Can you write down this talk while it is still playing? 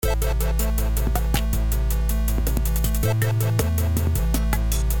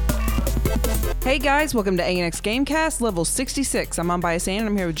Hey guys, welcome to ANX Gamecast, level 66. I'm Unbiased Ann, and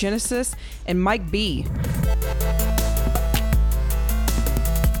I'm here with Genesis and Mike B.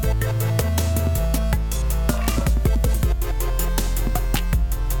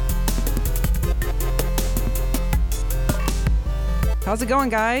 How's it going,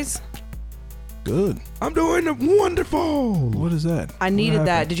 guys? Good. I'm doing wonderful. What is that? I needed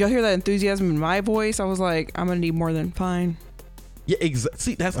that. Did y'all hear that enthusiasm in my voice? I was like, I'm going to need more than fine. Yeah,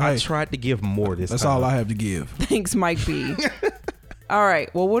 see, that's Right. I tried to give more this That's time. all I have to give. Thanks, Mike B. All right.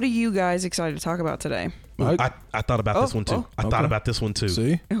 Well, what are you guys excited to talk about today? Mike? I thought about this one too. I thought okay. about this one too.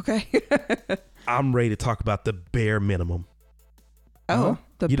 See? Okay. I'm ready to talk about the bare minimum. Oh,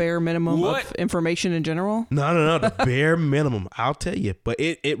 the You- bare minimum What? of information in general? No, the bare minimum. I'll tell you, but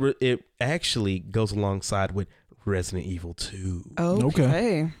it actually goes alongside with Resident Evil 2.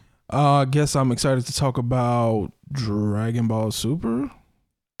 Okay. I guess I'm excited to talk about Dragon Ball Super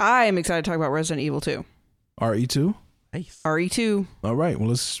I am excited to talk about Resident Evil 2. RE2. Nice. RE2. All right, well,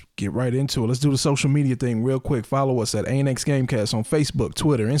 let's get right into it. Let's do the social media thing real quick. Follow us at ANX Gamecast on Facebook,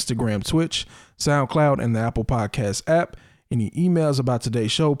 Twitter, Instagram, Twitch, SoundCloud, and the Apple Podcast app. Any emails about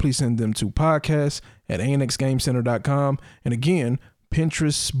today's show, please send them to podcast@anxgamecenter.com. And again,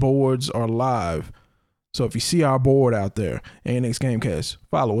 Pinterest boards are live. So if you see our board out there, ANX Gamecast,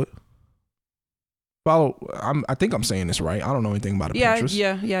 follow it. I think I'm saying this right. I don't know anything about a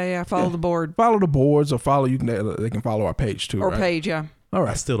Pinterest. Yeah. Follow the board. Follow the boards or follow, they can follow our page too, Or right? page, yeah. All I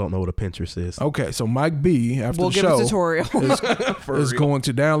right. still don't know what a Pinterest is. Okay, so Mike B, after We'll the give show, a tutorial. is going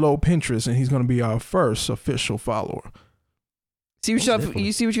to download Pinterest, and he's going to be our first official follower. You see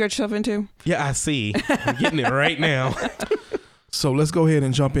what you got yourself into? Yeah, I see. I'm getting it right now. So let's go ahead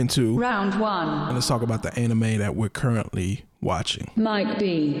and jump into Round and one. let's talk about the anime that we're currently watching. Mike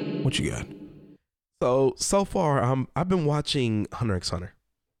B. What you got? So far, I've been watching Hunter x Hunter.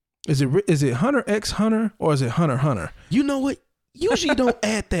 Is it Hunter x Hunter or is it Hunter x Hunter? You know what? Usually don't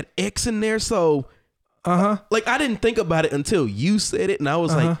add that X in there, so like I didn't think about it until you said it, and I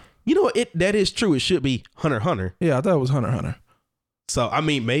was like, you know what? That is true. It should be Hunter x Hunter. Yeah, I thought it was Hunter x Hunter. So I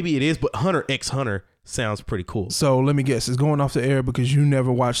mean, maybe it is, but Hunter x Hunter sounds pretty cool. So let me guess, it's going off the air because you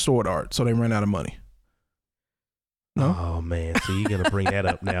never watched Sword Art, so they ran out of money. No? Oh man, so you're gonna bring that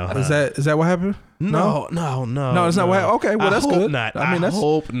up now? Huh? Is that what happened? No, it's not no. what happened. Okay, well that's I hope good. Not. I mean,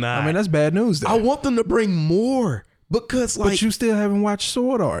 hope not. I mean, that's bad news then. I want them to bring more because, like, But you still haven't watched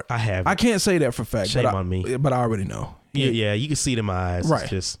Sword Art. I have. I can't say that for fact. Shame but on me. But I already know. Yeah, you can see it in my eyes. Right. It's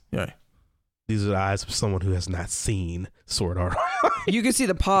just Yeah. these are the eyes of someone who has not seen Sword Art. You can see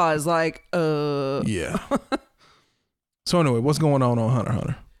the pause, like, Yeah. So anyway, what's going on Hunter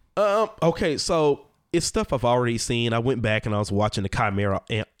x Hunter? Okay, so it's stuff I've already seen. I went back and I was watching the Chimera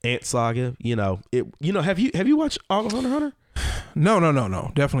Ant Saga. Have you watched all of Hunter x Hunter?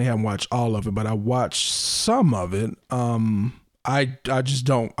 No. Definitely haven't watched all of it, but I watched some of it. I just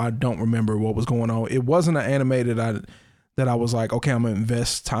don't remember what was going on. It wasn't an anime that I was like, okay, I'm gonna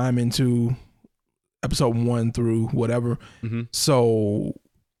invest time into episode 1 through whatever. Mm-hmm. So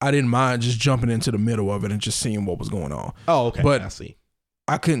I didn't mind just jumping into the middle of it and just seeing what was going on. Oh, okay. But I see.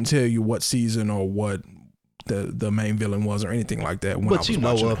 I couldn't tell you what season or what the main villain was or anything like that. When I But was you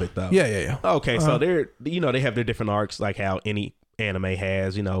know watching of it though. Yeah. Okay, so they're they have their different arcs like how any anime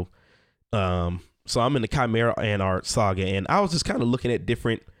has. So I'm in the Chimera Ant Saga, and I was just kind of looking at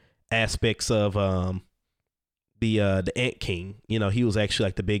different aspects of the Ant King. He was actually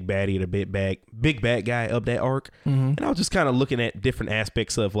like the big baddie, the big bad guy of that arc. Mm-hmm. And I was just kind of looking at different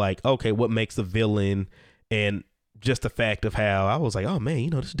aspects of like, okay, what makes a villain, and just the fact of how I was like, oh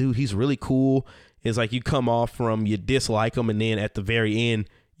man, this dude, he's really cool. It's like you come off from you dislike him, and then at the very end,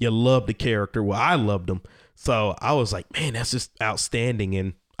 you love the character. Well, I loved him. So I was like, man, that's just outstanding.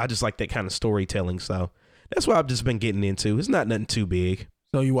 And I just like that kind of storytelling. So that's what I've just been getting into. It's not nothing too big.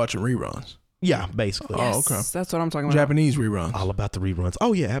 So you watching reruns? Yeah, basically. Oh, yes, okay. that's what I'm talking about. Japanese reruns. All about the reruns.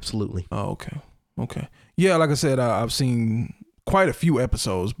 Oh, yeah, absolutely. Oh, okay. Yeah, like I said, I've seen quite a few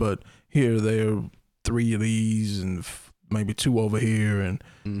episodes, but here there are 3 of these and maybe 2 over here and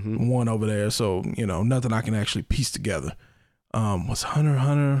 1 over there. So, nothing I can actually piece together. Was Hunter x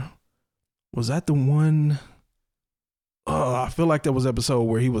Hunter, was that the one? I feel like there was an episode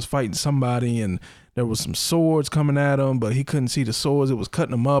where he was fighting somebody and there was some swords coming at him, but he couldn't see the swords. It was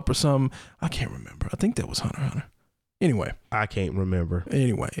cutting him up or something. I can't remember. I think that was Hunter x Hunter. Anyway. I can't remember.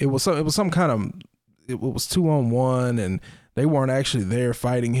 Anyway, it was some kind of, it was 2-on-1 and they weren't actually there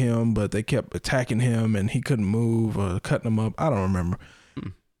fighting him, but they kept attacking him and he couldn't move or cutting him up. I don't remember.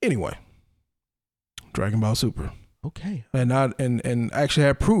 Anyway, Dragon Ball Super. Okay. and actually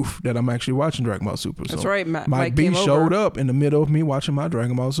had proof that I'm actually watching Dragon Ball Super. That's So right. Mike B came showed over. up in the middle of me watching my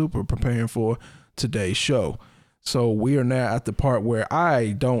Dragon Ball Super, preparing for today's show. So we are now at the part where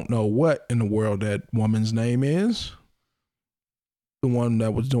I don't know what in the world that woman's name is. The one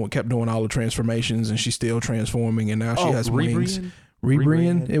that kept doing all the transformations, and she's still transforming, and now she has wings.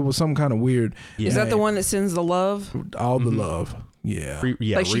 Rebrian? It was some kind of weird. Yeah. Is that the one that sends the love? All the love. Yeah.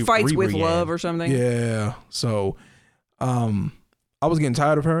 Like she fights with love or something? Yeah. So I was getting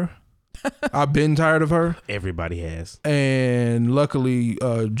tired of her. I've been tired of her. Everybody has. And luckily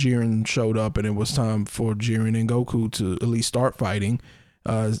Jiren showed up, and it was time for Jiren and Goku to at least start fighting.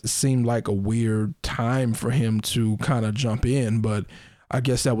 It seemed like a weird time for him to kind of jump in, but I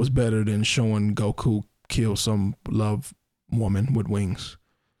guess that was better than showing Goku kill some love woman with wings.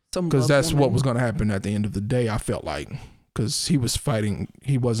 Because that's what was going to happen at the end of the day, I felt like. Because he was fighting,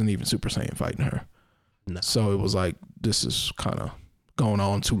 he wasn't even Super Saiyan fighting her. No. So it was like, this is kind of going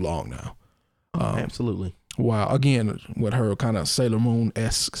on too long now. Absolutely. Wow. Again, with her kind of Sailor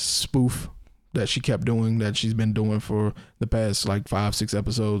Moon-esque spoof that she kept doing, that she's been doing for the past like 5-6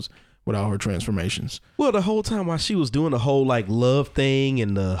 episodes with all her transformations. Well, the whole time while she was doing the whole like love thing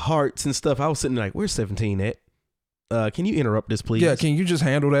and the hearts and stuff, I was sitting there like, where's 17 at? Can you interrupt this, please? Yeah, can you just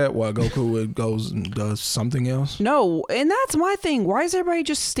handle that while Goku goes and does something else? No, and that's my thing. Why is everybody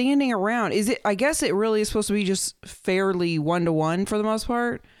just standing around? I guess it really is supposed to be just fairly 1-to-1 for the most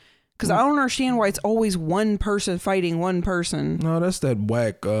part. Because I don't understand why it's always one person fighting one person. No, that's that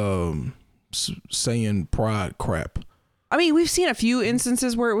whack saying pride crap. I mean, we've seen a few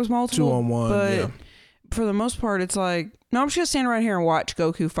instances where it was multiple. 2-on-1, but yeah. for the most part, it's like, no, I'm just going to stand right here and watch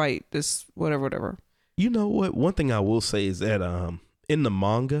Goku fight this whatever. You know what? One thing I will say is that in the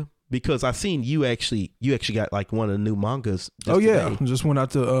manga, because I seen you actually got like one of the new mangas. Today. Just went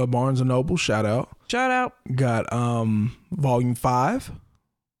out to Barnes and Noble. Shout out. Got volume 5,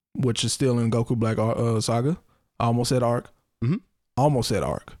 which is still in Goku Black Saga. I almost said arc. Mm-hmm. Almost said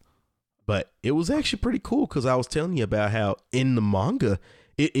arc. But it was actually pretty cool because I was telling you about how in the manga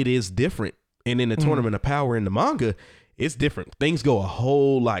it is different, and in the Tournament of Power in the manga, it's different. Things go a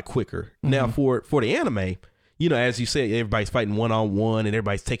whole lot quicker. Now for the anime, you know, as you said, everybody's fighting 1-on-1 and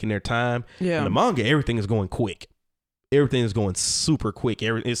everybody's taking their time. Yeah. In the manga, everything is going quick. Everything is going super quick.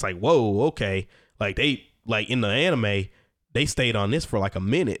 It's like, whoa, okay. Like in the anime, they stayed on this for like a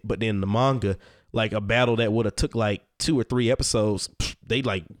minute, but then the manga, like a battle that would have took like 2 or 3 episodes, they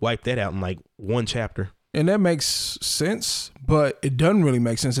like wiped that out in like one chapter. And that makes sense, but it doesn't really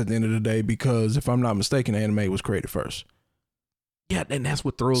make sense at the end of the day because if I'm not mistaken, anime was created first. Yeah, and that's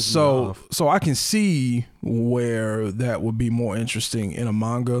what throws me off. So I can see where that would be more interesting in a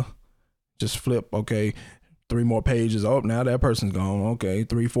manga. Just flip, okay, 3 more pages. Oh, now that person's gone. Okay,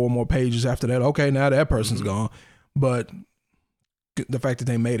 3-4 more pages after that. Okay, now that person's gone. But the fact that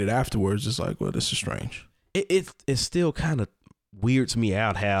they made it afterwards is like, well, this is strange. It's still kind of weirds me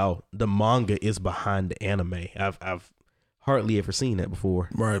out how the manga is behind the anime. I've hardly ever seen that before.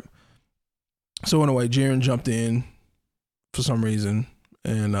 Right. So anyway, Jiren jumped in for some reason,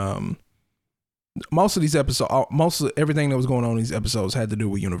 and most of everything that was going on in these episodes had to do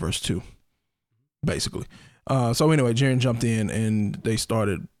with Universe 2, basically. So anyway, Jiren jumped in and they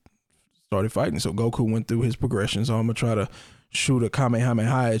started fighting. So Goku went through his progression. So I'm gonna try to shoot a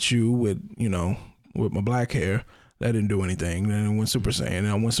Kamehameha at you with my black hair. That didn't do anything. Then it went Super Saiyan. And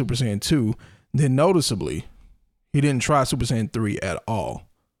I went Super Saiyan 2. Then noticeably, he didn't try Super Saiyan 3 at all.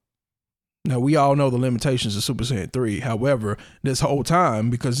 Now, we all know the limitations of Super Saiyan 3. However, this whole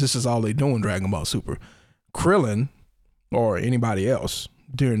time, because this is all they do in Dragon Ball Super, Krillin, or anybody else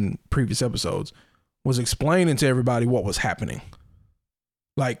during previous episodes, was explaining to everybody what was happening.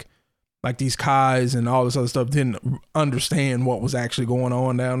 Like these Kais and all this other stuff didn't understand what was actually going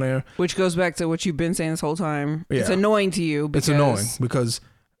on down there. Which goes back to what you've been saying this whole time. Yeah. It's annoying to you. It's annoying because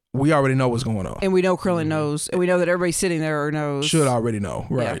we already know what's going on. And we know Krillin knows. And we know that everybody sitting there knows. Should already know.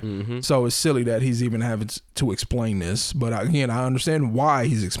 Right. Yeah. Mm-hmm. So it's silly that he's even having to explain this. But again, I understand why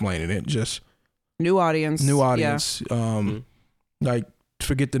he's explaining it. Just new audience. Yeah. Like,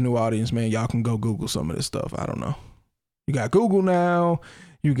 forget the new audience, man. Y'all can go Google some of this stuff. I don't know. You got Google now.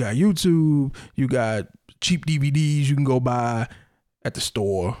 You got YouTube. You got cheap DVDs you can go buy at the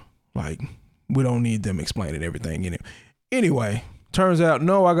store. Like, we don't need them explaining everything in it. Anyway, turns out,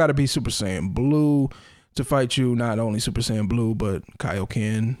 no, I got to be Super Saiyan Blue to fight you. Not only Super Saiyan Blue, but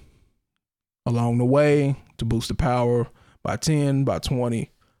Kaioken along the way to boost the power by 10, by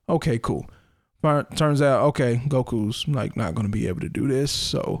 20. Okay, cool. Turns out, okay, Goku's like not going to be able to do this.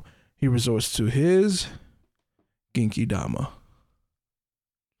 So he resorts to his Genki Dama.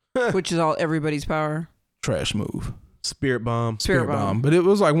 Which is all everybody's power. trash move. Spirit bomb. Spirit bomb. But it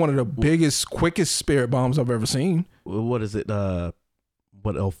was like one of the biggest, quickest spirit bombs I've ever seen. What is it?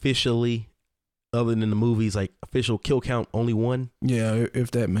 What officially, other than the movies, like official kill count only one? Yeah, if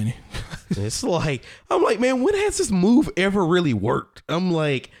that many. It's like, I'm like, man, when has this move ever really worked? I'm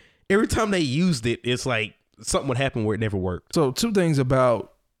like, every time they used it, it's like something would happen where it never worked. So 2 things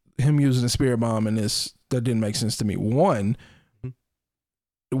about him using the spirit bomb in this that didn't make sense to me. One,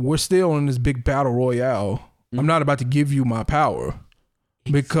 we're still in this big battle royale. I'm not about to give you my power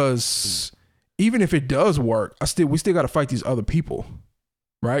because even if it does work, we still got to fight these other people,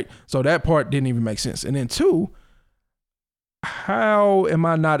 right? So that part didn't even make sense. And then 2, how am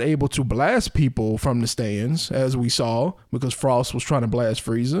I not able to blast people from the stands as we saw because Frost was trying to blast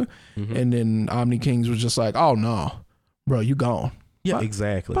Frieza, and then Omni Kings was just like, "Oh no, bro, you gone." Yeah, Bye.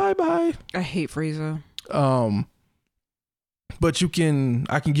 exactly. Bye bye. I hate Frieza. But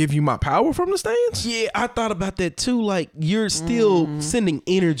I can give you my power from the stands? Yeah, I thought about that too. Like, you're still sending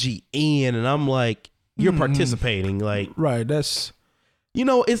energy in, and I'm like, you're participating. Like, right, that's... You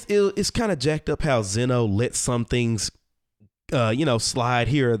know, it's kind of jacked up how Zeno lets some things, slide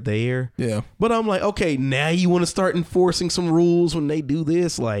here or there. Yeah. But I'm like, okay, now you want to start enforcing some rules when they do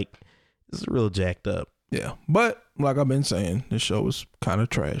this? Like, this is real jacked up. Yeah. But, like I've been saying, this show is kind of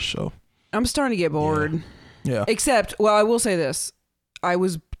trash, so... I'm starting to get bored. Yeah. Except, well, I will say this. I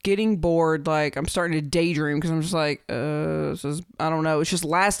was getting bored. Like, I'm starting to daydream because I'm just like, this is, I don't know. It's just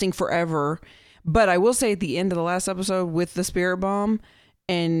lasting forever. But I will say at the end of the last episode with the spirit bomb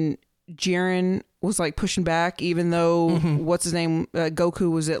and Jiren was like pushing back, even though, what's his name?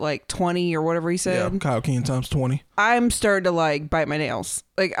 Goku was at like 20 or whatever he said. Yeah, Kaioken times 20. I'm starting to like bite my nails.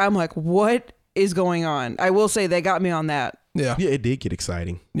 Like, I'm like, what is going on? I will say they got me on that. Yeah. Yeah, it did get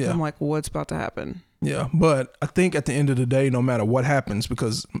exciting. Yeah. I'm like, what's about to happen? Yeah, but I think at the end of the day, no matter what happens,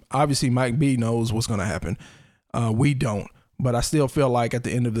 because obviously Mike B knows what's going to happen, we don't. But I still feel like at the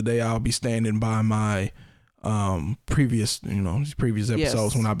end of the day, I'll be standing by my previous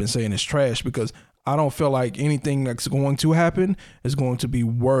episodes when I've been saying it's trash, because I don't feel like anything that's going to happen is going to be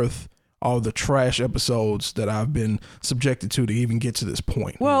worth all the trash episodes that I've been subjected to even get to this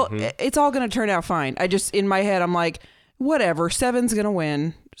point. Well, it's all going to turn out fine. I just, in my head, I'm like, whatever, 7's going to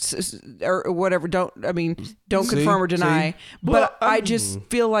win. Or whatever. Don't confirm or deny. But I just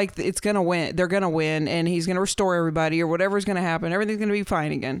feel like it's gonna win. They're gonna win, and he's gonna restore everybody, or whatever's gonna happen. Everything's gonna be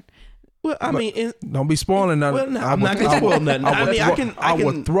fine again. Well, I mean, don't be spoiling nothing. Well, no, I'm not gonna spoil nothing. I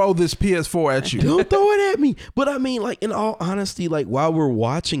would throw this PS4 at you. Don't throw it at me. But I mean, like, in all honesty, like, while we're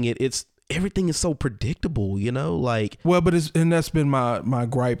watching it, everything is so predictable, you know, like. Well, but that's been my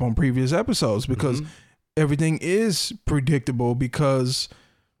gripe on previous episodes, because everything is predictable, because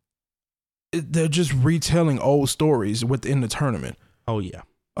they're just retelling old stories within the tournament. Oh yeah.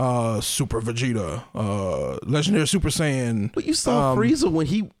 Super Vegeta, Legendary Super Saiyan. But you saw Frieza when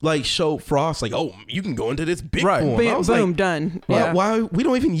he like showed Frost, like, oh, you can go into this big form. Boom, like, done. Yeah. Why we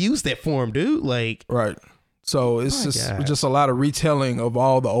don't even use that form, dude? Like, right. So it's just a lot of retelling of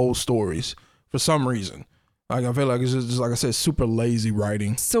all the old stories for some reason. Like, I feel like it's just like I said, super lazy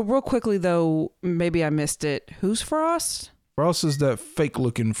writing. So real quickly though, maybe I missed it. Who's Frost? Frost is that fake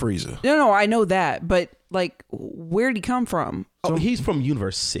looking Frieza. No, I know that, but like, where'd he come from? Oh, he's from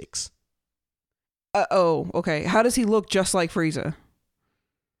Universe 6. Okay. How does he look just like Frieza?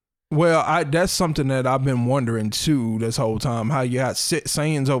 Well, that's something that I've been wondering too this whole time. How you got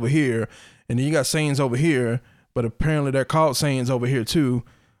Saiyans over here, and then you got Saiyans over here, but apparently they're called Saiyans over here too.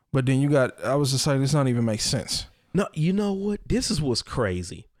 But then I was just like, this don't even make sense. No, you know what? This is what's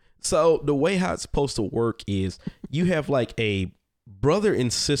crazy. So the way how it's supposed to work is you have like a brother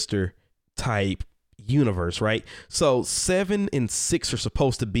and sister type universe, right? So 7 and 6 are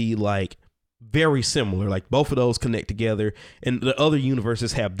supposed to be like very similar, like both of those connect together, and the other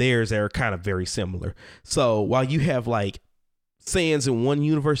universes have theirs that are kind of very similar. So while you have like Saiyans in one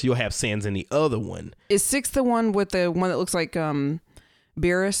universe, you'll have Saiyans in the other one. Is 6 the one with the one that looks like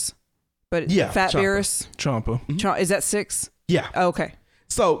Beerus? But yeah, Fat Beerus? Champa. Is that 6? Yeah. Oh, okay.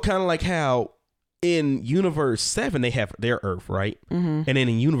 So kind of like how in Universe 7 they have their Earth, right? And then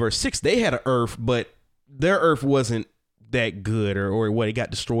in Universe 6 they had an Earth, but their Earth wasn't that good, or what, it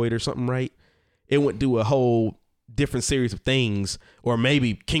got destroyed or something, right? It went through a whole different series of things, or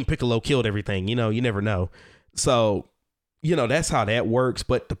maybe King Piccolo killed everything. You know, you never know. So, you know, that's how that works.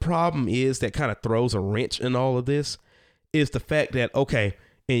 But the problem is that kind of throws a wrench in all of this is the fact that, okay,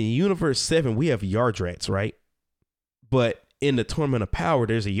 in Universe 7 we have Yardrats, right? But in the Tournament of Power,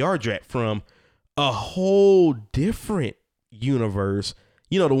 there's a Yardrat from a whole different universe.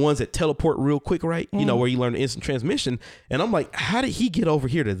 You know, the ones that teleport real quick, right? You know, where you learn the instant transmission. And I'm like, how did he get over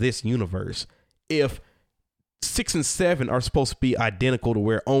here to this universe if 6 and 7 are supposed to be identical to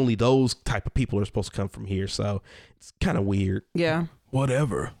where only those type of people are supposed to come from here. So it's kind of weird. Yeah.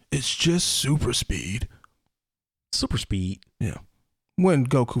 Whatever. It's just super speed. Super speed. Yeah. When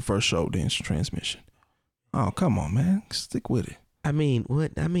Goku first showed the instant transmission. Oh, come on, man. Stick with it. I mean,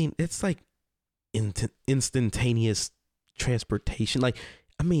 what? I mean, it's like instantaneous transportation. Like,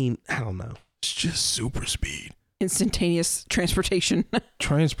 I mean, I don't know. It's just super speed. Instantaneous transportation.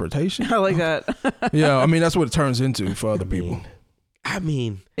 Transportation? I like that. Yeah, I mean, that's what it turns into for other people. I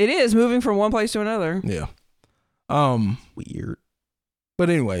mean, It is moving from one place to another. Yeah. weird. But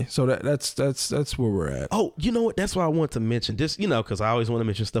anyway, so that's where we're at. Oh, you know what? That's why I want to mention this, because I always want to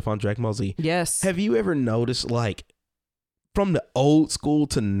mention stuff on Dragon Ball Z. Yes. Have you ever noticed, like, from the old school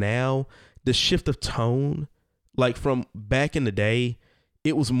to now, the shift of tone? Like, from back in the day,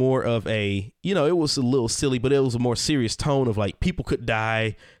 it was more of a, it was a little silly, but it was a more serious tone of, like, people could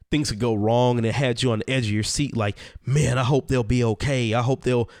die, things could go wrong, and it had you on the edge of your seat, like, man, I hope they'll be okay. I hope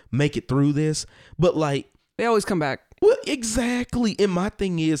they'll make it through this. But, like, They always come back. well, exactly. And my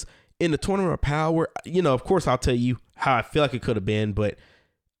thing is, in the Tournament of Power, of course, I'll tell you how I feel like it could have been, but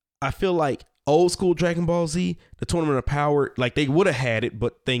I feel like old school Dragon Ball Z, the Tournament of Power, like, they would have had it,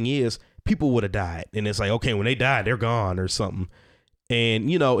 but thing is, people would have died. And it's like, okay, when they die, they're gone or something.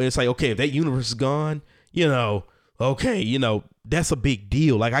 And, it's like, okay, if that universe is gone, okay, that's a big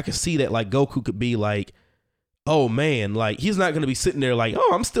deal. Like, I could see that, like, Goku could be like, oh, man, like, he's not going to be sitting there like,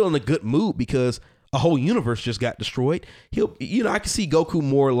 oh, I'm still in a good mood because a whole universe just got destroyed. He'll, I can see Goku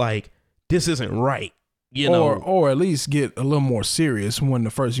more like, this isn't right, Or at least get a little more serious when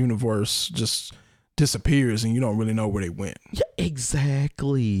the first universe just disappears and you don't really know where they went. Yeah,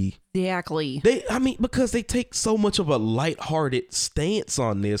 exactly. Exactly. Because they take so much of a lighthearted stance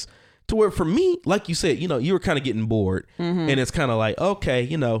on this to where, for me, like you said, you were kind of getting bored. Mm-hmm. And it's kind of like, okay,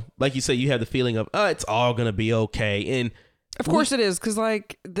 like you said, you have the feeling of, it's all going to be okay. And Of course it is, because,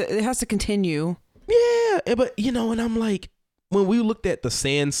 like, it has to continue. yeah, but, and I'm like, when we looked at the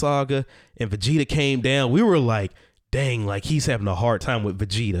Sand Saga and Vegeta came down, we were like, dang, like, he's having a hard time with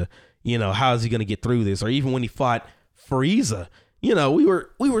Vegeta. How is he going to get through this? Or even when he fought Frieza, we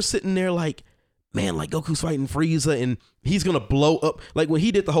were sitting there like, man, like, Goku's fighting Frieza and he's going to blow up. Like, when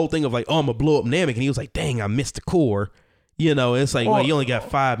he did the whole thing of like, oh, I'm going to blow up Namek, and he was like, dang, I missed the core. It's like, well, you only got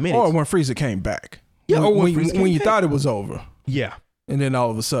 5 minutes. Or when Frieza came back. Yeah, when you thought it was over. Yeah. And then all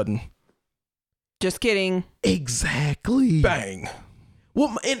of a sudden, Just kidding. Exactly. bang.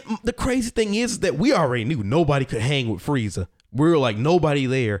 Well, and the crazy thing is that we already knew nobody could hang with Frieza. We were like, nobody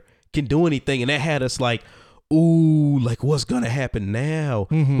there can do anything. And that had us like, ooh, like, what's going to happen now?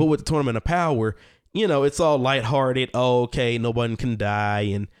 Mm-hmm. But with the Tournament of Power, it's all lighthearted. Oh, okay, nobody can die.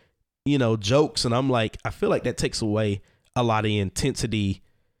 And, jokes. And I'm like, I feel like that takes away a lot of the intensity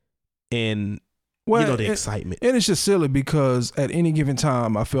and, the excitement. And it's just silly because at any given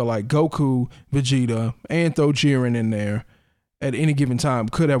time, I feel like Goku, Vegeta, and throw Jiren in there at any given time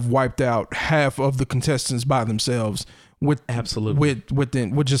could have wiped out half of the contestants by themselves with absolutely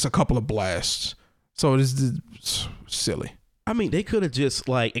with just a couple of blasts. So it is silly. I mean, they could have just,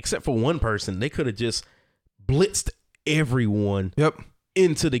 like, except for one person, they could have just blitzed everyone. Yep.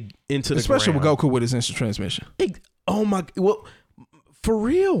 Into the especially ground. with Goku with his instant transmission. Oh my! Well, for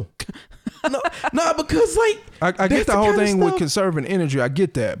real? no, because like I get the whole thing with stuff. conserving energy. I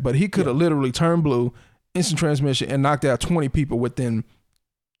get that, but he could have literally turned blue, instant transmission, and knocked out 20 people within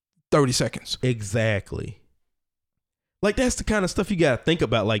 30 seconds. Exactly. Like, that's the kind of stuff you got to think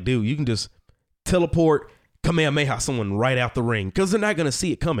about. Like, dude, you can just teleport, Kamehameha someone right out the ring because they're not going to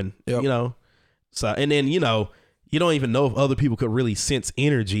see it coming. Yep. So, and then you don't even know if other people could really sense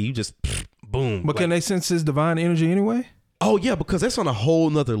energy. You just boom. But can they sense his divine energy anyway? Oh yeah, because that's on a whole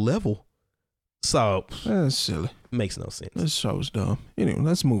nother level. So That's silly. makes no sense. This show's dumb. Anyway,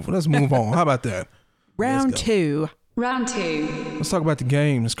 let's move on. How about that? Round two. Let's talk about the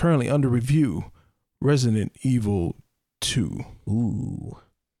game that's currently under review, Resident Evil 2. Ooh.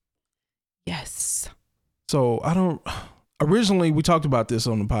 Yes. So originally we talked about this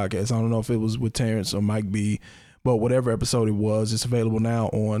on the podcast. I don't know if it was with Terrence or Mike B, but whatever episode it was, it's available now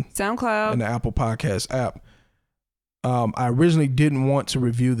on SoundCloud. in the Apple Podcast app. I originally didn't want to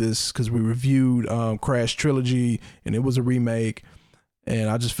review this because we reviewed Crash Trilogy and it was a remake, and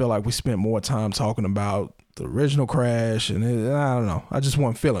I just felt like we spent more time talking about the original Crash, and I don't know, I just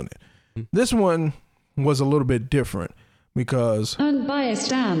wasn't feeling it. This one was a little bit different because Unbiased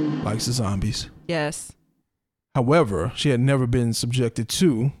Dan likes the zombies. Yes. However, she had never been subjected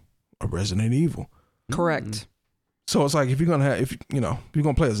to a Resident Evil. Correct. So it's like if you're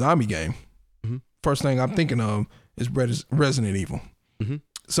gonna play a zombie game, first thing I'm thinking of is Resident Evil.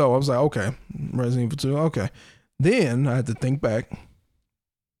 So I was like, okay, Resident Evil 2, okay. Then I had to think back.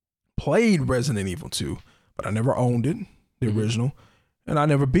 Played Resident Evil 2, but I never owned it, the original, and I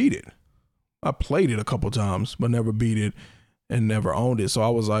never beat it. I played it a couple times, but never beat it and never owned it. So I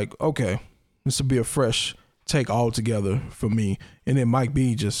was like, okay, this will be a fresh take altogether for me. And then Mike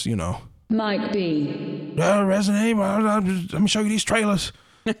B just, Mike B. Resident Evil, let me show you these trailers.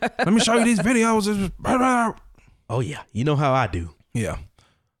 Let me show you these videos. Oh yeah, you know how I do. Yeah.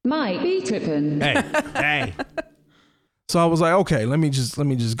 Mike B tripping. Hey. So I was like, okay, let me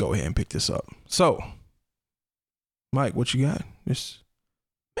just go ahead and pick this up. So, Mike, what you got?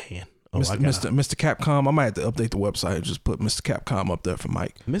 Man. Mr. Capcom. I might have to update the website and just put Mr. Capcom up there for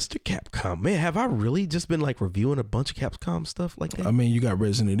Mike. Mr. Capcom. Man, have I really just been like reviewing a bunch of Capcom stuff like that? I mean, you got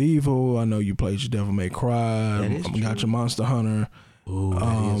Resident Evil. I know you played your Devil May Cry. You got your Monster Hunter. Ooh,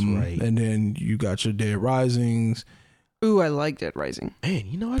 that is right. And then you got your Dead Risings. Ooh, I like Dead Rising.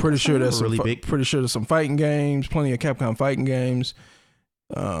 Man, pretty sure there's really big. Pretty sure there's some fighting games. Plenty of Capcom fighting games.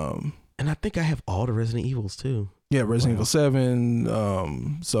 And I think I have all the Resident Evils too. Yeah, Resident Evil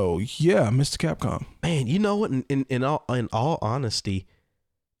 7. So yeah, Mr. Capcom. Man, you know what? In all honesty,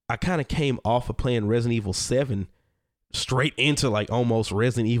 I kind of came off of playing Resident Evil 7 straight into like almost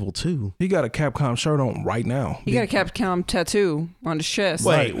Resident Evil 2. He got a Capcom shirt on right now. He got a Capcom tattoo on his chest.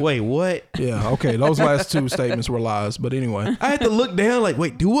 Wait, what? Yeah, okay. Those last two statements were lies, but anyway. I had to look down like,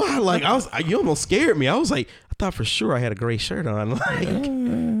 wait, do I? Like, you almost scared me. I was like, I thought for sure I had a gray shirt on.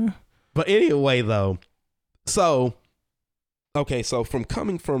 Like, but anyway, though. So from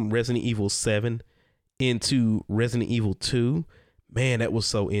coming from Resident Evil 7 into Resident Evil 2, man, that was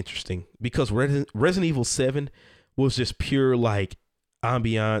so interesting because Resident Evil 7 was just pure like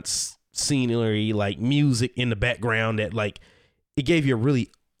ambiance, scenery, like music in the background that like it gave you a really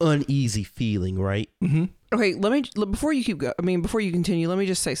uneasy feeling, right? Mm-hmm. Okay, before you continue, let me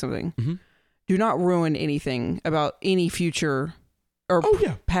just say something. Mm-hmm. Do not ruin anything about any future or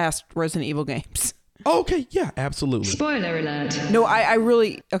past Resident Evil games. Oh, okay, yeah, absolutely. Spoiler alert. No, I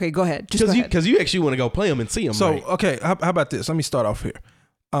really... Okay, go ahead. Just go ahead. Because you actually want to go play them and see them, So, right? okay, how about this? Let me start off here.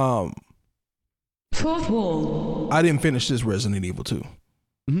 Fourth wall. I didn't finish this Resident Evil 2.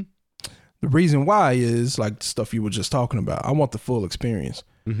 Mm-hmm. The reason why is like the stuff you were just talking about. I want the full experience.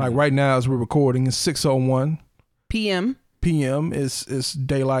 Mm-hmm. Like right now as we're recording, it's 6:01 PM. It's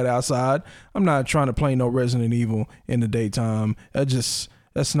daylight outside. I'm not trying to play no Resident Evil in the daytime. It's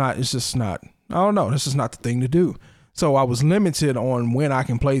just not. I don't know. This is not the thing to do. So I was limited on when I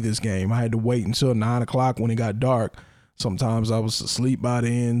can play this game. I had to wait until 9:00 when it got dark. Sometimes I was asleep by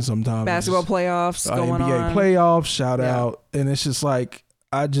then. Sometimes Basketball playoffs going NBA on. playoffs, shout out. And it's just like,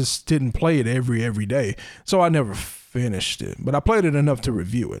 I just didn't play it every day. So I never finished it, but I played it enough to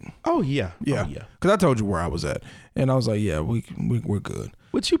review it. Oh yeah. Yeah. Cause I told you where I was at and I was like, yeah, we're good.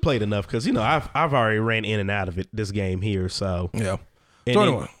 Which you played enough. Cause I've already ran in and out of it, this game here. So yeah. And so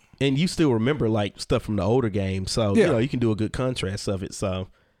anyway. And you still remember like stuff from the older games. So, you can do a good contrast of it. So,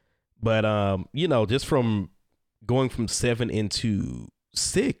 but, just from going from 7 into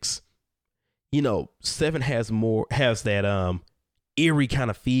 6, 7 has that, eerie kind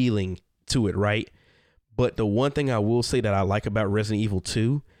of feeling to it. Right. But the one thing I will say that I like about Resident Evil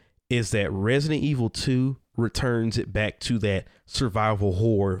 2 is that Resident Evil 2 returns it back to that survival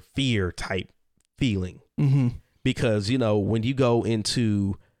horror fear type feeling. Mm-hmm. Because, when you go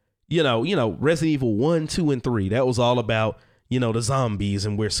into, Resident Evil 1, 2, and 3, that was all about, the zombies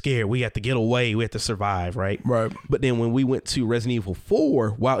and we're scared. We have to get away. We have to survive. Right. Right. But then when we went to Resident Evil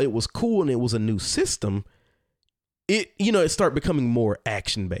 4, while it was cool and it was a new system, it started becoming more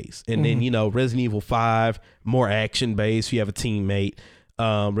action based. And then, Resident Evil 5, more action based. You have a teammate.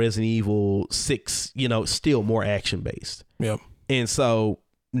 Resident Evil 6, still more action based. Yep. And so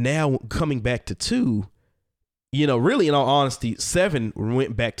now coming back to 2, really, in all honesty, 7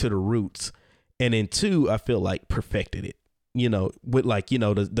 went back to the roots. And then 2, I feel like perfected it, with like,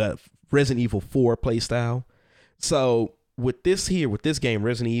 the Resident Evil 4 play style. So with this game,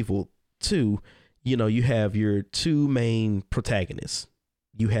 Resident Evil 2, you have your two main protagonists.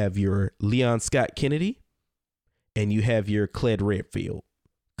 You have your Leon Scott Kennedy and you have your Claire Redfield.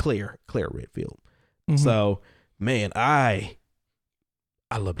 Mm-hmm. So, man, I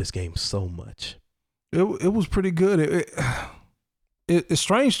love this game so much. It was pretty good. It's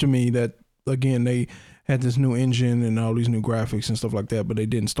strange to me that, again, they had this new engine and all these new graphics and stuff like that, but they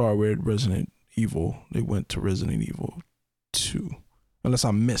didn't start with Resident Evil. They went to Resident Evil 2, unless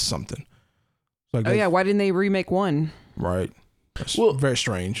I missed something. Like why didn't they remake 1? Right. That's very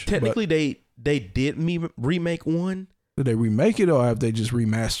strange. Technically, they did remake 1. Did they remake it or have they just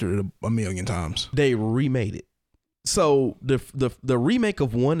remastered it a million times? They remade it. So the remake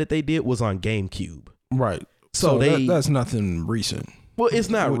of 1 that they did was on GameCube. Right. So that's nothing recent. Well, it's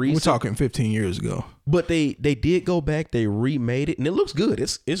not recent. We're talking 15 years ago. But they did go back, they remade it, and it looks good.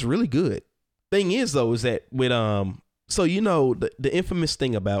 It's really good. Thing is though, is that with so the infamous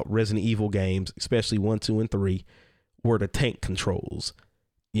thing about Resident Evil games, especially 1, 2, and 3, were the tank controls.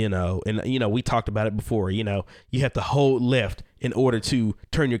 And we talked about it before. You have to hold left in order to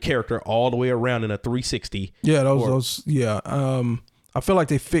turn your character all the way around in a 360. Yeah, those. Yeah. I feel like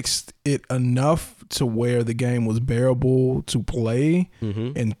they fixed it enough to where the game was bearable to play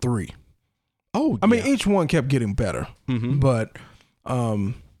in 3. Oh, I mean, each one kept getting better, but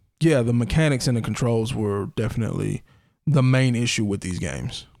yeah, the mechanics and the controls were definitely the main issue with these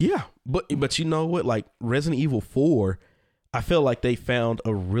games. Yeah, but you know what? Like Resident Evil 4, I feel like they found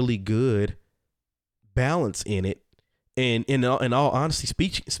a really good balance in it. And in all honesty,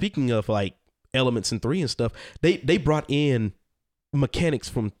 speaking of like elements in 3 and stuff, they brought in mechanics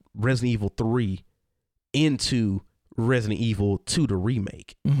from Resident Evil 3 into Resident Evil 2, the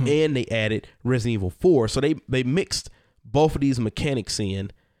remake, and they added Resident Evil 4. So they mixed both of these mechanics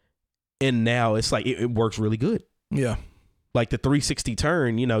in, and now it's like it works really good. Yeah, like the 360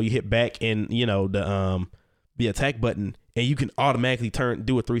 turn, you hit back and the attack button, and you can automatically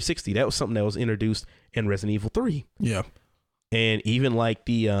do a 360. That was something that was introduced in Resident Evil 3. Yeah, and even like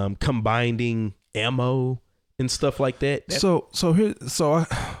the combining ammo and stuff like that. So I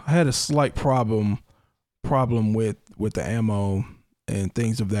had a slight problem with the ammo and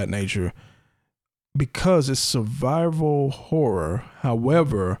things of that nature because it's survival horror.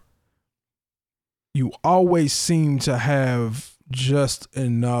 However, you always seem to have just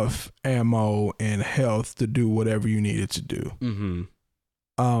enough ammo and health to do whatever you needed to do.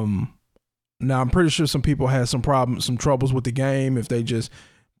 Now I'm pretty sure some people had some troubles with the game if they just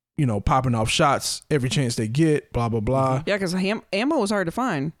popping off shots every chance they get, blah, blah, blah. Yeah, because ammo was hard to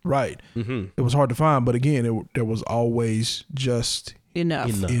find. Right. It was hard to find, but again, there was always just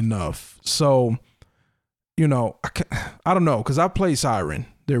enough. So, I don't know, because I played Siren,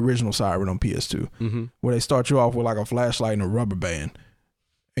 the original Siren on PS2, where they start you off with like a flashlight and a rubber band.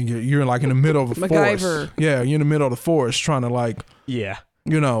 And you're like in the middle of a forest. Yeah, you're in the middle of the forest trying to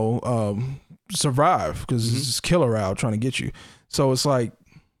survive because it's this killer out trying to get you. So it's like,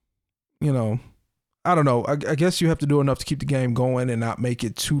 I don't know. I guess you have to do enough to keep the game going and not make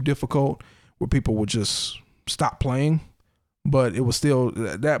it too difficult where people will just stop playing. But it was still,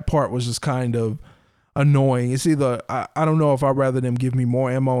 that part was just kind of annoying. It's either, I don't know if I'd rather them give me more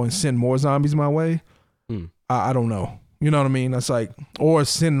ammo and send more zombies my way. I don't know. You know what I mean? That's like, or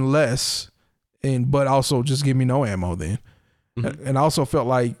send less but also just give me no ammo then. And I also felt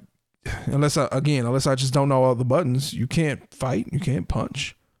like, unless I just don't know all the buttons, you can't fight, you can't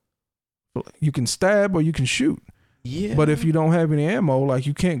punch. You can stab or you can shoot. Yeah. But if you don't have any ammo, like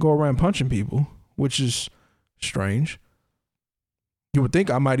you can't go around punching people, which is strange. You would think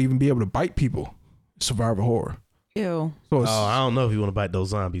I might even be able to bite people. Survival horror. Ew. So I don't know if you want to bite those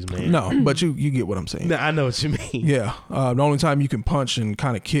zombies, man. No, but you get what I'm saying. Nah, I know what you mean. Yeah. The only time you can punch and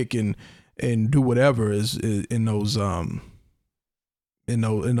kind of kick and do whatever is in those little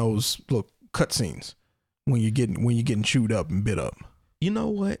cutscenes when you're getting chewed up and bit up. You know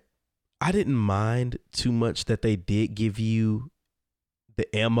what? I didn't mind too much that they did give you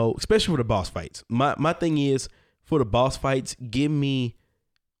the ammo, especially for the boss fights. My thing is, for the boss fights, give me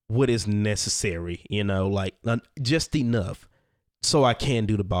what is necessary, like just enough so I can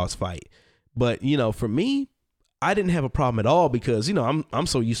do the boss fight. But, for me, I didn't have a problem at all because, I'm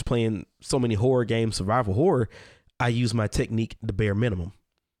so used to playing so many horror games, survival horror. I use my technique, the bare minimum,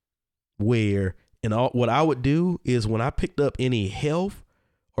 where what I would do is when I picked up any health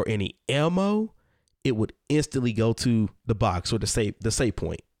or any ammo, it would instantly go to the box or the save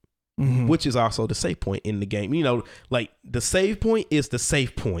point, which is also the save point in the game. Like the save point is the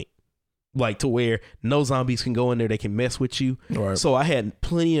safe point, like to where no zombies can go in there. They can mess with you. Right. So I had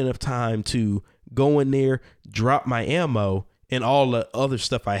plenty enough time to go in there, drop my ammo and all the other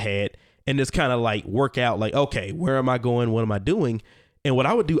stuff I had, and just kind of like work out like, okay, where am I going? What am I doing? And what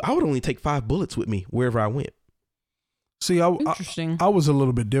I would do, I would only take 5 bullets with me wherever I went. See, Interesting. I was a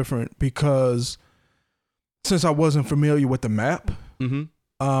little bit different because since I wasn't familiar with the map,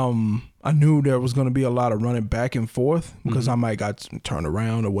 I knew there was going to be a lot of running back and forth because I might got turned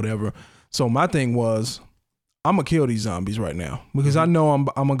around or whatever. So my thing was, I'm going to kill these zombies right now because I know I'm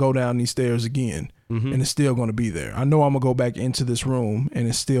going to go down these stairs again and it's still going to be there. I know I'm going to go back into this room and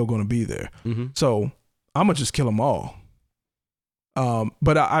it's still going to be there. So I'm going to just kill them all.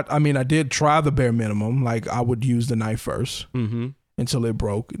 But I mean, I did try the bare minimum. Like I would use the knife first until it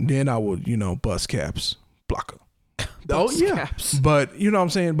broke. And then I would, bust caps, blocker, Oh yeah. Caps. But you know what I'm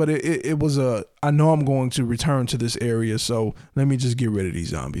saying? But it was I know I'm going to return to this area, so let me just get rid of these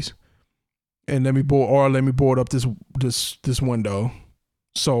zombies. And let me board up this window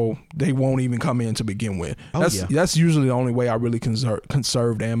so they won't even come in to begin with. That's usually the only way I really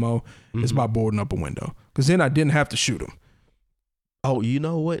conserved ammo is by boarding up a window. Because then I didn't have to shoot them. Oh, you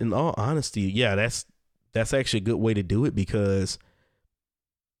know what? In all honesty, yeah, that's actually a good way to do it, because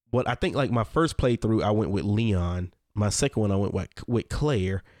what I think, like my first playthrough, I went with Leon. My second one, I went with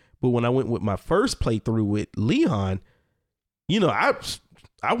Claire. But when I went with my first playthrough with Leon, you know,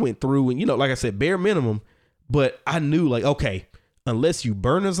 I went through and, you know, like I said, bare minimum, but I knew like, okay, unless you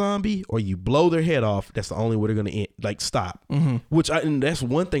burn a zombie or you blow their head off, that's the only way they're going to stop. And that's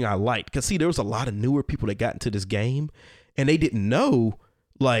one thing I liked. Because see, there was a lot of newer people that got into this game and they didn't know,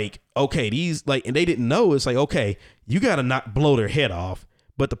 like, okay, and they didn't know it's like, okay, you got to not blow their head off.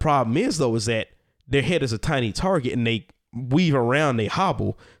 But the problem is, though, is that their head is a tiny target and they weave around, they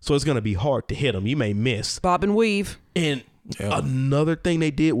hobble. So it's going to be hard to hit them. You may miss. Bob and weave. And another thing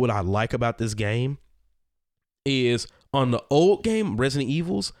they did, what I like about this game, is on the old game, Resident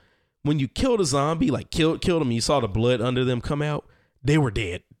Evils, when you killed a zombie, like killed them, you saw the blood under them come out, they were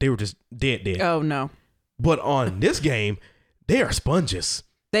dead. They were just dead. Oh, no. But on this game, they are sponges.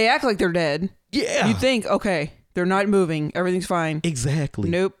 They act like they're dead. Yeah. You think, okay, they're not moving. Everything's fine. Exactly.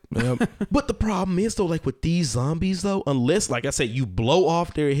 Nope. Yep. But the problem is, though, like with these zombies, though, unless, like I said, you blow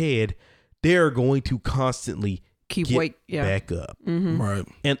off their head, they're going to constantly get back up. Right.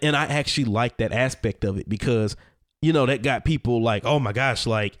 And I actually like that aspect of it, because, you know, that got people like, oh my gosh,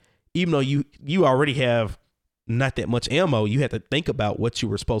 like, even though you already have not that much ammo, you had to think about what you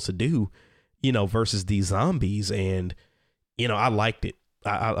were supposed to do, you know, versus these zombies. And, you know, I liked it.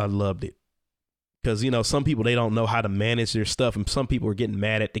 I loved it. Because, you know, some people, they don't know how to manage their stuff, and some people are getting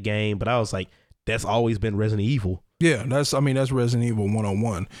mad at the game. But I was like, that's always been Resident Evil. Yeah, that's Resident Evil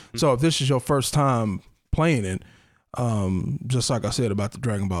 101. So if this is your first time playing it, just like I said about the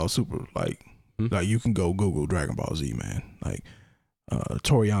Dragon Ball Super, like you can go Google Dragon Ball Z, man. Like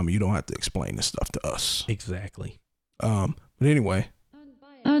Toriyama, you don't have to explain this stuff to us. Exactly. But anyway,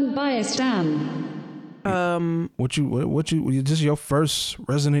 Unbiased Dan. what you this is your first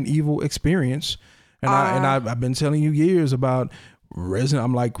Resident Evil experience, and I've been telling you years about Resident.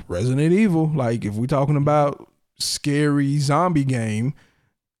 I'm like, Resident Evil, like if we're talking about scary zombie game,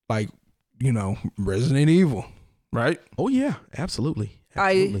 like, you know, Resident Evil, right? Oh yeah, absolutely.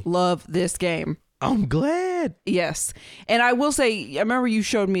 I love this game. I'm glad. Yes. And I will say, I remember you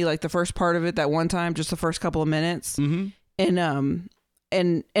showed me like the first part of it that one time, just the first couple of minutes. And I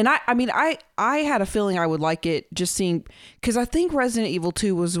mean, I had a feeling I would like it, just seeing, because I think Resident Evil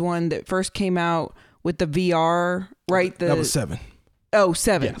 2 was one that first came out with the VR, right? That was 7. Oh,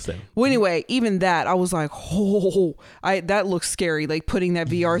 7. Yeah, 7. Well, anyway, even that, I was like, oh, that looks scary, like putting that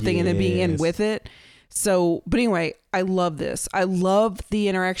VR thing and then being in with it. So, but anyway, I love this. I love the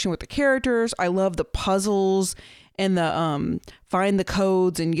interaction with the characters. I love the puzzles and the find the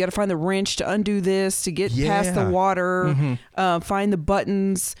codes, and you got to find the wrench to undo this, to get past the water, find the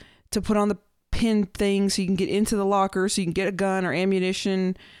buttons to put on the pin thing so you can get into the locker, so you can get a gun or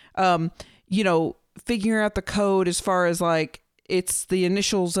ammunition. You know, figuring out the code as far as like, it's the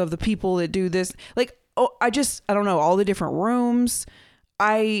initials of the people that do this. Like, I don't know, all the different rooms.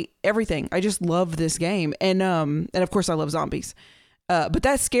 Everything. I just love this game. And of course I love zombies. But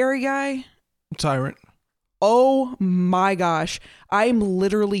that scary guy, Tyrant. oh my gosh. I'm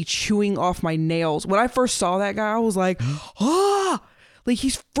literally chewing off my nails. When I first saw that guy, I was like, like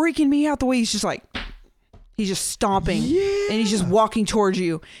he's freaking me out the way he's just stomping and he's just walking towards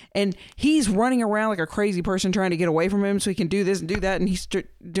you, and he's running around like a crazy person trying to get away from him so he can do this and do that, and he's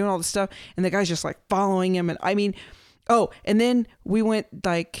doing all this stuff, and the guy's just like following him. And I mean, and then we went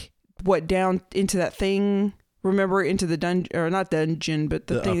like down into that thing, remember, into the dungeon, or not dungeon, but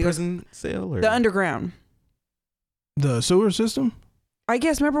the thing, prison cell, or the underground, the sewer system. I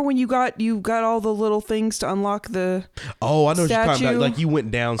guess. Remember when you got all the little things to unlock the I know what you're talking statue? about. Like you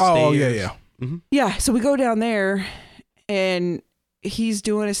went downstairs. Oh yeah. Yeah, so we go down there and he's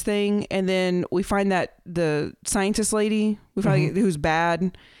doing his thing, and then we find that the scientist lady, we find who's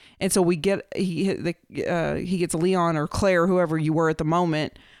bad, and so he gets Leon or Claire, whoever you were at the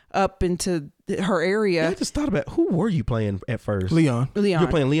moment, up into her area. I just thought about, who were you playing at first? Leon. You were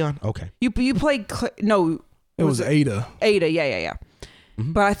playing Leon? Okay. You played no. It was Ada. Ada, yeah.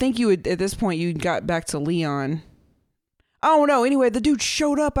 But I think you would, at this point, you got back to Leon. Oh no! Anyway, the dude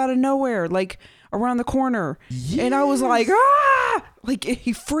showed up out of nowhere, like around the corner, and I was like, like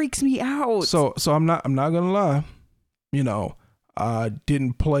he freaks me out. So I'm not gonna lie, you know, I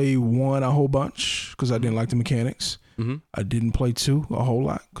didn't play 1 a whole bunch because I didn't like the mechanics. I didn't play 2 a whole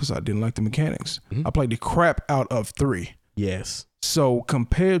lot because I didn't like the mechanics. I played the crap out of 3. Yes. So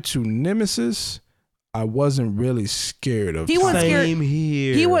compared to Nemesis, I wasn't really scared of. He wasn't scared. Same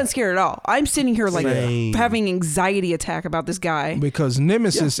here. He wasn't scared at all. I'm sitting here like Same. having anxiety attack about this guy. Because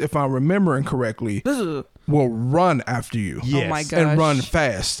Nemesis, if I'm remembering correctly, Ugh. will run after you. Yes. Oh my god. And run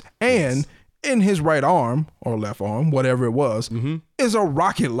fast. And in his right arm or left arm, whatever it was, is a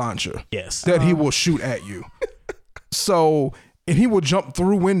rocket launcher Yes. that he will shoot at you. So, and he will jump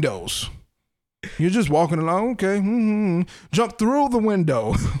through windows. You're just walking along, okay, jump through the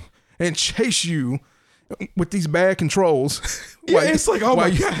window and chase you with these bad controls. Yeah, it's like, oh my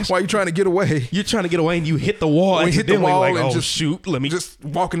gosh. Why you trying to get away? You're trying to get away and you hit the wall. When you hit the accidentally, wall like, and oh, just shoot. Let me Just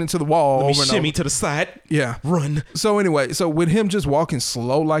walking into the wall let me over and shimmy over. to the side. Yeah. Run. So anyway, so with him just walking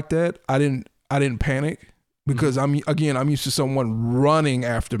slow like that, I didn't panic because I'm used to someone running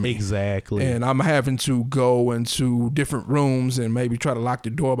after me. Exactly. And I'm having to go into different rooms and maybe try to lock the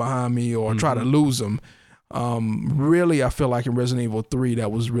door behind me or try to lose them. Really, I feel like in Resident Evil 3,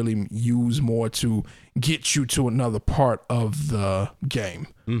 that was really used more to get you to another part of the game.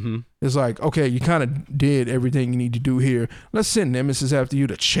 It's like, okay, you kind of did everything you need to do here. Let's send Nemesis after you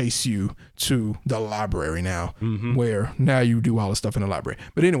to chase you to the library now, where now you do all the stuff in the library.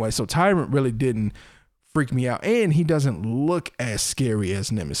 But anyway, so Tyrant really didn't freak me out, and he doesn't look as scary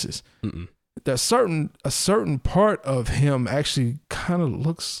as Nemesis. There's a certain part of him actually kind of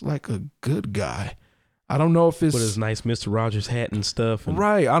looks like a good guy. I don't know if it's with his nice Mr. Rogers hat and stuff. And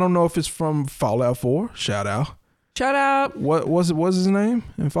right. I don't know if it's from Fallout 4. Shout out. Shout out. What was his name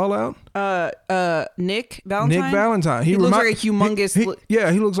in Fallout? Nick Valentine. Nick Valentine. He looks like a humongous.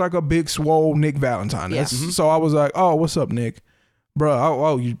 He looks like a big swole Nick Valentine. Yeah. So I was like, oh, what's up, Nick? Bro,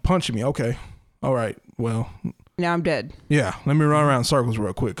 oh, you punching me? Okay. All right. Well, Now I'm dead. yeah. Let me run around circles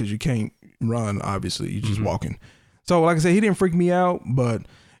real quick because you can't run. Obviously, you're just walking. So like I said, he didn't freak me out, but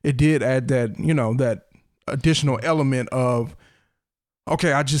it did add that, that additional element of,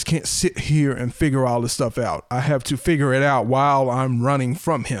 okay, I just can't sit here and figure all this stuff out. I have to figure it out while I'm running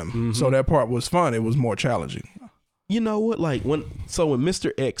from him. So that part was fun. It was more challenging. you know what? Like when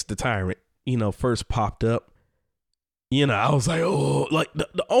Mr. X the Tyrant, first popped up, I was like, oh, like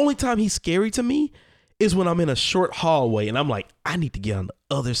the only time he's scary to me is when I'm in a short hallway and I'm like, I need to get on the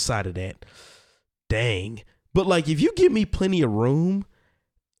other side of that. Dang. But like, if you give me plenty of room,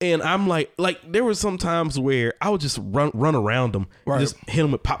 and I'm like there were some times where I would just run around him, just hit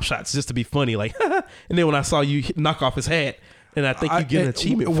him with pop shots just to be funny, like, and then when I saw you knock off his hat, and I think you get an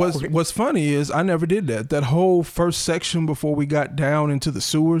achievement for it. What's funny is I never did that. That whole first section before we got down into the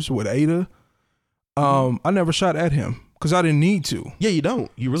sewers with Ada, I never shot at him because I didn't need to. Yeah, you don't.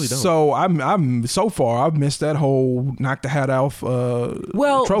 You really don't. So I'm so far I've missed that whole knock the hat off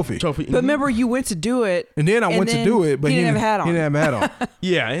trophy. Trophy. But remember, you went to do it, And then I went to do it, but he didn't have a hat on. He didn't have a hat on.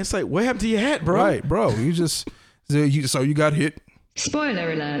 Yeah, and it's like, what happened to your hat, bro? Right, bro. You got hit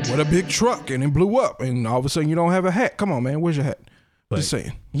Spoiler alert. with a big truck and it blew up, and all of a sudden you don't have a hat. Come on, man. Where's your hat? Just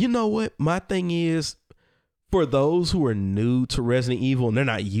saying. You know what? My thing is, for those who are new to Resident Evil and they're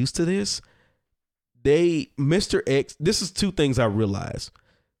not used to this, Mr. X, this is two things I realized.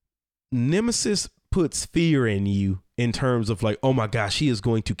 Nemesis puts fear in you in terms of like, oh my gosh, he is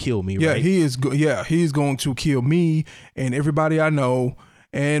going to kill me, Yeah, right? he's going to kill me and everybody I know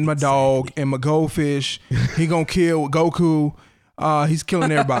and my dog and my goldfish. He gonna kill Goku. He's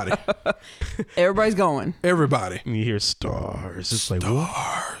killing everybody. Everybody's going. Everybody. And you hear stars. It's like,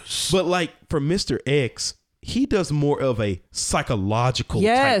 what? But like for Mr. X, he does more of a psychological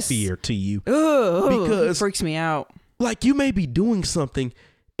type fear to you. Ugh, Because- it freaks me out. Like you may be doing something,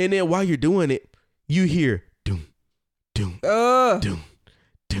 and then while you're doing it, you hear doom, doom, doom,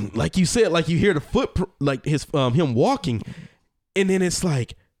 doom. Like you said, like you hear the footprint, like his him walking, and then it's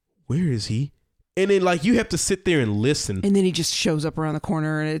like, where is he? And then like you have to sit there and listen. And then he just shows up around the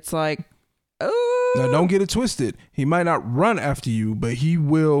corner, and it's like, oh. Now don't get it twisted. He might not run after you, but he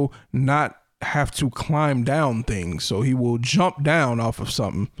will not have to climb down things. So he will jump down off of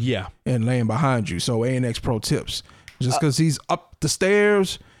something Yeah. and land behind you. So ANX pro tips. Just because he's up the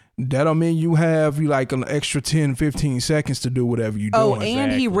stairs, that don't mean you have like an extra 10, 15 seconds to do whatever you doing. Oh,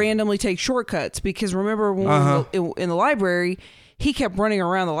 and he randomly takes shortcuts because remember when we were in the library, he kept running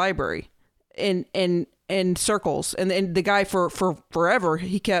around the library in circles, and the guy for forever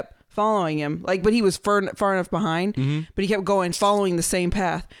he kept following him, but he was far enough behind, but he kept going, following the same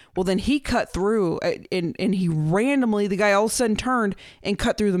path. Well, then he cut through, and he randomly, the guy all of a sudden turned and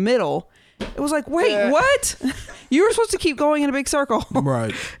cut through the middle. It was like, wait, what? You were supposed to keep going in a big circle.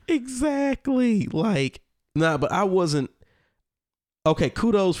 Right. Exactly. Like, nah, but I wasn't. Okay,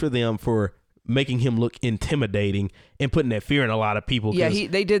 kudos for them for making him look intimidating and putting that fear in a lot of people. Yeah,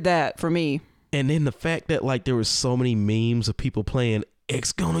 they did that for me. And then the fact that like there was so many memes of people playing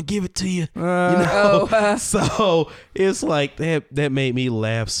X gonna give it to you, you know. So it's like that made me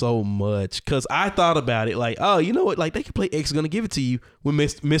laugh so much because I thought about it like, oh, you know what? Like they could play X gonna give it to you when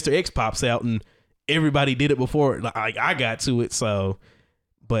Mr. X pops out, and everybody did it before. Like I got to it. So,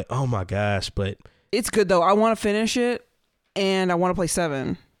 but oh my gosh, but it's good though. I want to finish it, and I want to play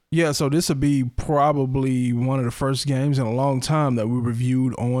 7. Yeah, so this will be probably one of the first games in a long time that we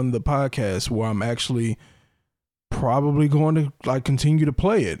reviewed on the podcast where I'm actually probably going to like continue to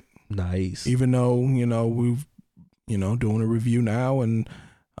play it. Nice. Even though, we've, doing a review now and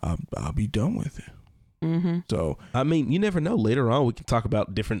I'll be done with it. Mm-hmm. So, I mean, you never know. Later on, we can talk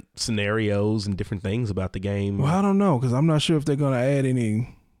about different scenarios and different things about the game. well, I don't know because I'm not sure if they're going to add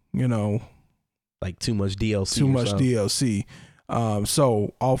any, Like too much DLC. too much DLC.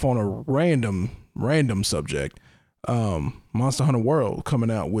 So off on a random subject, Monster Hunter World coming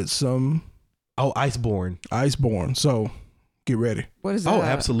out with some Iceborne. So get ready. What is that? Oh,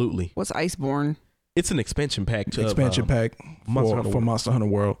 absolutely. What's Iceborne? It's an expansion pack. Pack for Monster Hunter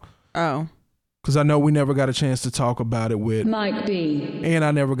World. Oh. Because I know we never got a chance to talk about it with Mike D. and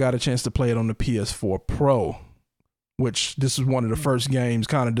I never got a chance to play it on the PS4 Pro, which this is one of the first games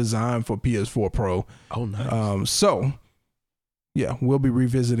kind of designed for PS4 Pro. Oh, nice. So yeah, we'll be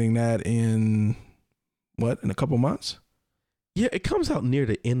revisiting that in a couple months? Yeah, it comes out near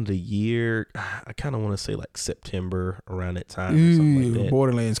the end of the year. I kind of want to say like September, around that time or something like that.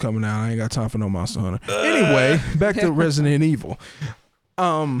 Borderlands coming out. I ain't got time for no Monster Hunter. Anyway, back to Resident Evil.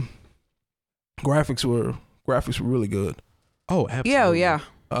 Graphics were really good. Oh, absolutely. Yeah.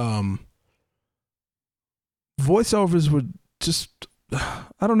 Voiceovers were just,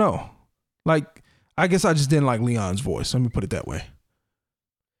 I don't know. Like, I guess I just didn't like Leon's voice. Let me put it that way.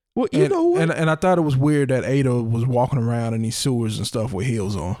 Well, you know what? And I thought it was weird that Ada was walking around in these sewers and stuff with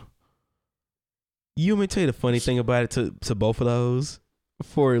heels on. You want me to tell you the funny thing about it to both of those?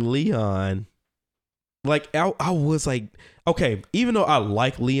 For Leon, like I was like, okay, even though I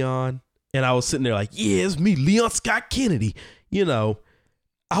like Leon and I was sitting there like, yeah, it's me, Leon Scott Kennedy,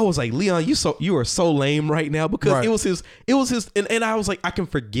 I was like, Leon, you are so lame right now because right. it was his and I was like, I can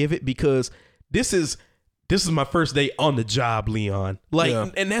forgive it because this is my first day on the job, Leon. Like, yeah.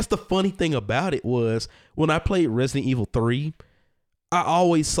 And that's the funny thing about it was when I played Resident Evil 3, I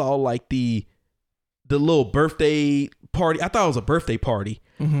always saw like the little birthday party. I thought it was a birthday party.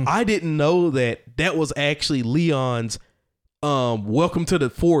 Mm-hmm. I didn't know that was actually Leon's welcome to the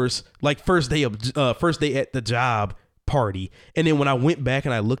force, like first day at the job party. And then when I went back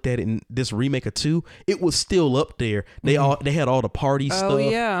and I looked at it in this remake of 2, it was still up there. They had all the party stuff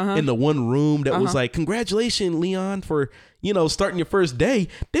in the one room that was like, congratulations, Leon, for starting your first day.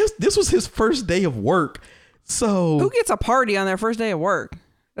 This was his first day of work. So who gets a party on their first day of work?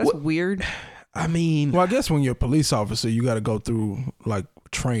 That's weird. I mean, well, I guess when you're a police officer, you got to go through like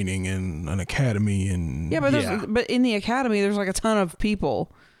training in an academy and but in the academy, there's like a ton of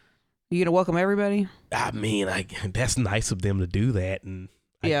people. You gonna welcome everybody? I mean, that's nice of them to do that, and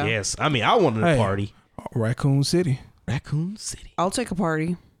I guess I wanted a party. Raccoon City. I'll take a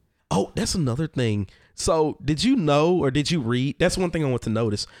party. Oh, that's another thing. So, did you know or did you read? That's one thing I want to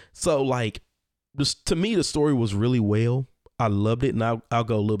notice. So, like, to me, the story was really well. I loved it, and I'll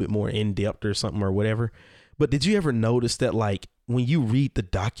go a little bit more in depth or something or whatever. But did you ever notice that, like, when you read the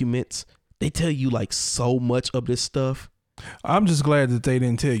documents, they tell you like so much of this stuff? I'm just glad that they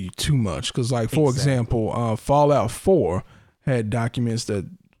didn't tell you too much because, like, for example, Fallout 4 had documents that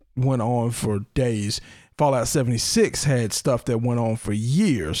went on for days. Fallout 76 had stuff that went on for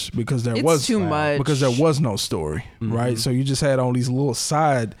years because there was too much. Because there was no story, right? So you just had all these little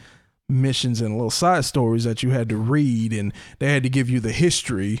side missions and little side stories that you had to read, and they had to give you the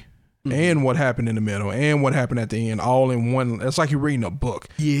history and what happened in the middle and what happened at the end, all in one. It's like you're reading a book.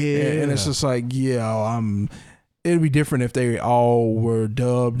 Yeah, and it's just like, it'd be different if they all were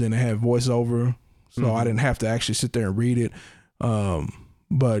dubbed and they had voiceover, so I didn't have to actually sit there and read it.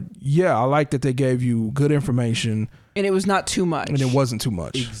 But yeah, I like that they gave you good information, and it was not too much, and it wasn't too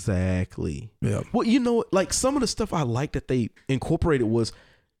much. Exactly. Yeah. Well, like some of the stuff I liked that they incorporated was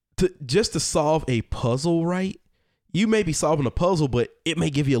to solve a puzzle, right? You may be solving a puzzle, but it may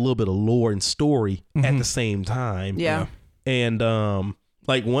give you a little bit of lore and story at the same time. Yeah. And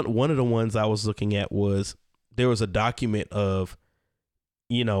like one of the ones I was looking at was there was a document of,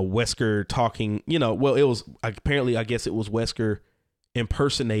 Wesker talking, it was apparently, I guess it was Wesker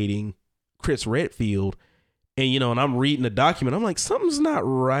impersonating Chris Redfield. And, and I'm reading the document. I'm like, something's not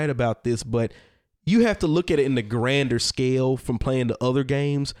right about this, but you have to look at it in the grander scale from playing the other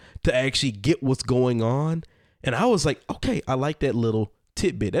games to actually get what's going on. And I was like, okay, I like that little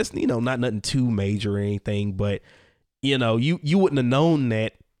tidbit. That's, not nothing too major or anything, but you wouldn't have known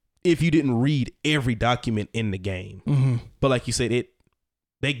that if you didn't read every document in the game. Mm-hmm. But like you said,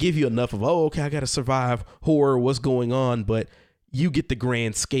 they give you enough of, okay, I got to survive horror, what's going on, but you get the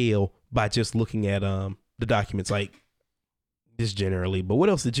grand scale by just looking at the documents, like just generally. But what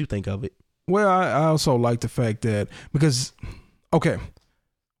else did you think of it? Well, I also like the fact that because, okay,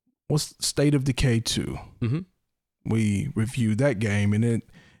 what's State of Decay 2? Mm-hmm. We reviewed that game, and it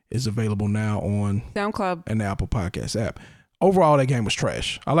is available now on SoundCloud and the Apple Podcast app. Overall, that game was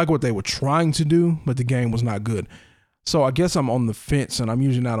trash. I like what they were trying to do, but the game was not good. So I guess I'm on the fence, and I'm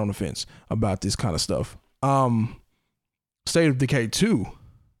usually not on the fence about this kind of stuff. State of Decay 2,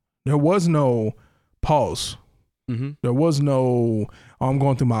 there was no pause. Mm-hmm. There was no, I'm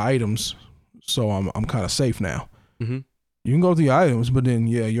going through my items, so I'm kind of safe now. Mm-hmm. You can go through your items, but then,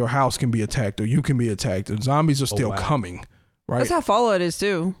 your house can be attacked, or you can be attacked. And zombies are still coming, right? That's how Fallout is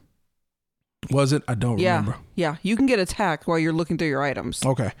too. Was it? I don't remember. Yeah, you can get attacked while you're looking through your items.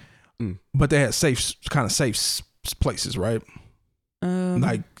 Okay. But they had safe places, right?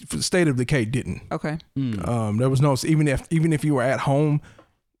 Like State of Decay didn't. Okay. There was no, even if you were at home,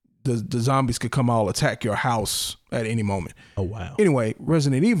 the zombies could come all attack your house at any moment. Oh wow. Anyway,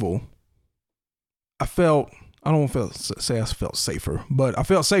 Resident Evil, I felt safer, but I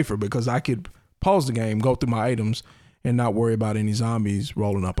felt safer because I could pause the game, go through my items, and not worry about any zombies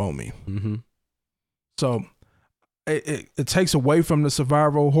rolling up on me. Mm-hmm. So it takes away from the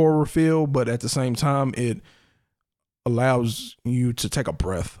survival horror feel, but at the same time, it allows you to take a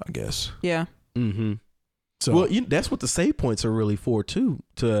breath, I guess. Yeah. Mm-hmm. So, well, that's what the save points are really for too,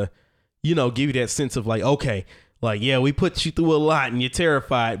 to, give you that sense of like, okay, like, yeah, we put you through a lot and you're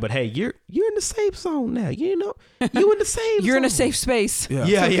terrified, but hey, you're in the safe zone now. You in the safe You're zone. in a safe space.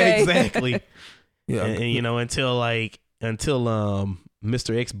 Yeah, exactly. yeah. And until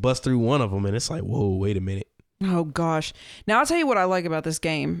Mr. X busts through one of them, and it's like, whoa, wait a minute. Oh gosh. Now I'll tell you what I like about this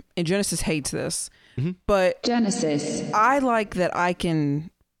game, and Genesis hates this, Mm-hmm. but Genesis. I like that I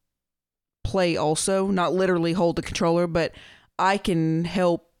can play also, not literally hold the controller, but I can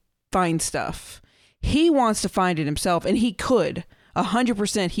help find stuff. He wants to find it himself, and he could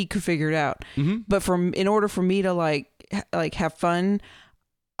 100%. He could figure it out. Mm-hmm. But in order for me to like have fun,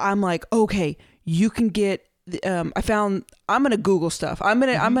 I'm like, okay, you can get. I'm gonna Google stuff. I'm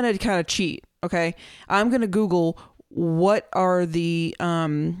gonna kind of cheat. Okay, I'm gonna Google what are the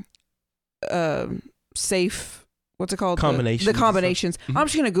safe, what's it called? Combinations. The combinations. Mm-hmm. I'm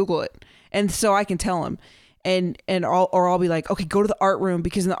just gonna Google it, and so I can tell him, and I'll be like, okay, go to the art room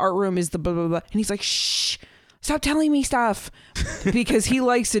because in the art room is the blah blah blah, and he's like, shh, stop telling me stuff, because he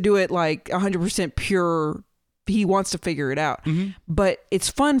likes to do it like 100% pure. He wants to figure it out, but it's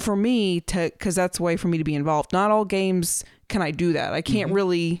fun for me because that's a way for me to be involved. Not all games can I do that. I can't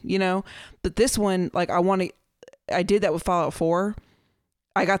really, but this one, like I did that with Fallout 4.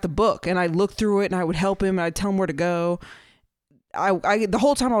 I got the book and I looked through it and I would help him and I'd tell him where to go. I the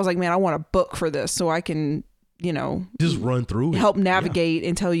whole time I was like, man, I want a book for this so I can, just run through it. Help navigate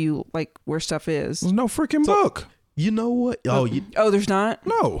and tell you like where stuff is. There's no freaking book. You know what? Oh, there's not?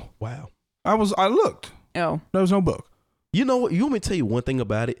 No. Wow. I looked. Oh. There was no book. You know what? You want me to tell you one thing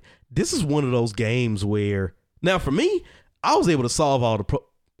about it? This is one of those games where, now for me, I was able to solve all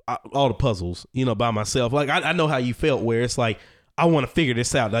the puzzles, by myself. Like I know how you felt, where it's like, I want to figure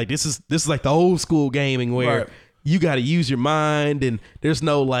this out. Like this is like the old school gaming where you got to use your mind and there's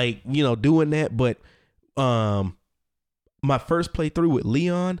no like, doing that. But my first playthrough with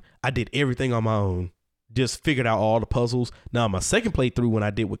Leon, I did everything on my own. Just figured out all the puzzles. Now my second playthrough when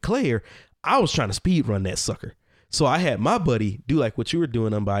I did with Claire, I was trying to speed run that sucker. So I had my buddy do like what you were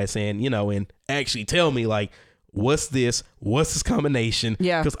doing, Unbiased, and and actually tell me like, what's this combination?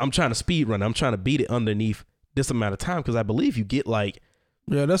 Yeah. Because I'm trying to speed run. I'm trying to beat it underneath this amount of time, because I believe you get like,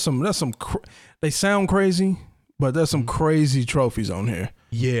 yeah, that's some they sound crazy, but there's some crazy trophies on here.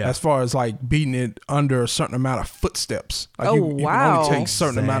 Yeah. As far as like beating it under a certain amount of footsteps. Like you can wow. only take a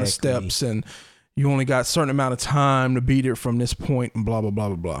certain amount of steps, and you only got a certain amount of time to beat it from this point, and blah, blah,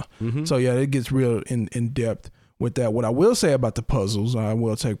 blah, blah, blah. So yeah, it gets real in depth with that. What I will say about the puzzles, I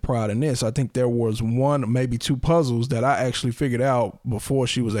will take pride in this. I think there was one, maybe two puzzles that I actually figured out before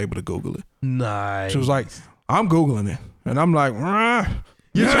she was able to Google it. nice. She was like, I'm Googling it. And I'm like,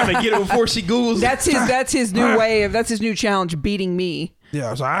 you're trying to get it before she Googles it? That's his new that's his new challenge, beating me. yeah,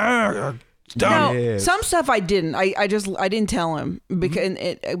 I was like, No, Yes. some stuff I didn't. I didn't tell him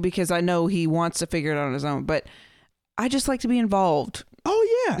because I know he wants to figure it out on his own. But I just like to be involved.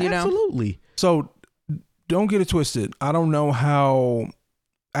 Oh yeah, You know? absolutely. So don't get it twisted. I don't know how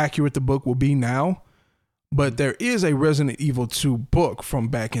accurate the book will be now, but there is a Resident Evil 2 book from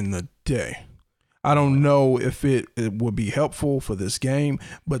back in the day. I don't know if it would be helpful for this game,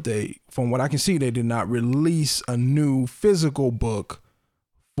 but from what I can see, they did not release a new physical book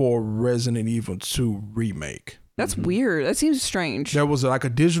for Resident Evil 2 Remake. That's weird. That seems strange. There was like a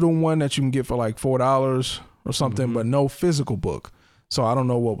digital one that you can get for like $4 or something, but no physical book. So I don't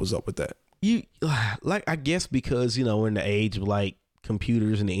know what was up with that. I guess because, in the age of like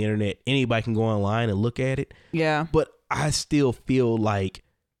computers and the internet, anybody can go online and look at it. Yeah. But I still feel like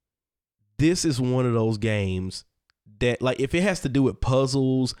this is one of those games that, like, if it has to do with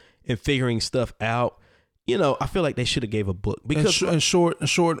puzzles and figuring stuff out, I feel like they should have gave a book because and short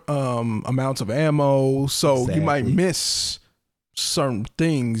amounts of ammo, so you might Exactly. miss certain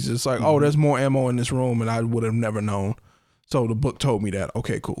things. It's like, oh, there's more ammo in this room, and I would have never known. So the book told me that.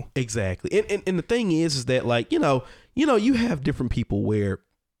 Okay, cool. Exactly. And the thing is that, like, you have different people where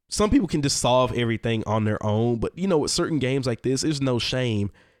some people can just solve everything on their own, but with certain games like this, there's no shame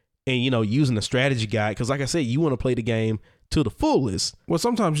in using a strategy guide, because like I said, you want to play the game to the fullest. Well,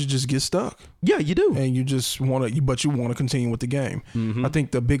 sometimes you just get stuck. Yeah, you do. And you just want to, but you want to continue with the game. Mm-hmm. I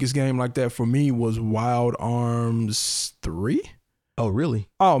think the biggest game like that for me was Wild Arms 3. Oh, really?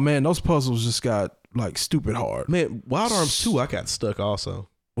 Oh man, those puzzles just got like stupid hard. Man, Wild Arms 2, I got stuck also.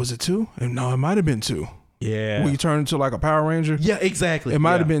 Was it 2? No, it might have been 2. Yeah. Where you turn into like a Power Ranger. Yeah, exactly. It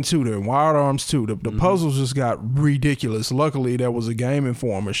might have been 2 there. Wild Arms 2. The puzzles just got ridiculous. Luckily, there was a Game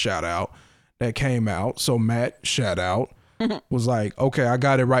Informer shout out that came out. So Matt, shout out, was like, okay, I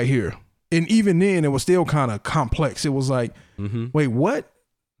got it right here. And even then, it was still kind of complex. It was like, wait, what?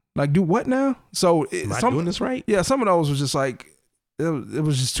 Like, do what now? So Am I doing this right? Yeah, some of those was just like, it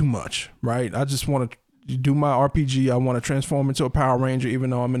was just too much, right? I just want to do my RPG. I want to transform into a Power Ranger, even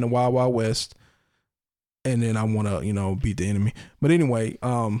though I'm in the Wild Wild West. And then I want to, beat the enemy. But anyway,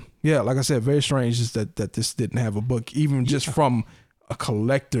 yeah, like I said, very strange is that this didn't have a book, even just from a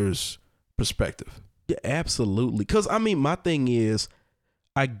collector's perspective. Yeah, absolutely. Because, my thing is,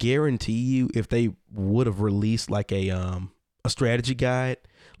 I guarantee you, if they would have released like a strategy guide,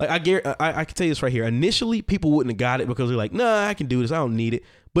 like I can tell you this right here. Initially, people wouldn't have got it because they're like, nah, I can do this. I don't need it.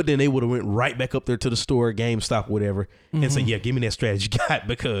 But then they would have went right back up there to the store, GameStop, whatever, and say, yeah, give me that strategy guide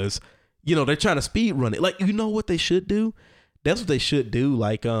because, they're trying to speed run it. Like, what they should do? That's what they should do.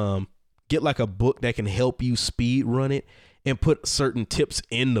 Like, get like a book that can help you speed run it and put certain tips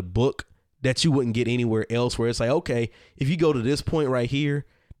in the book that you wouldn't get anywhere else, where it's like, okay, if you go to this point right here,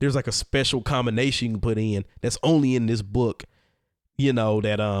 there's like a special combination you can put in that's only in this book,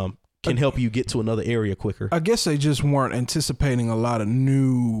 that can help you get to another area quicker. I guess they just weren't anticipating a lot of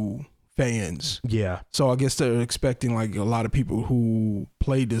new fans. Yeah. So I guess they're expecting like a lot of people who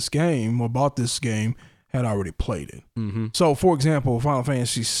played this game or bought this game had already played it. Mm-hmm. So for example, Final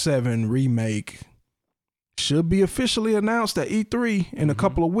Fantasy VII Remake should be officially announced at E3 in a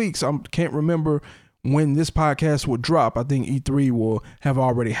couple of weeks. I can't remember when this podcast will drop. I think E3 will have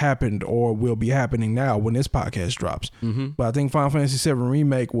already happened or will be happening now when this podcast drops. But I think Final Fantasy VII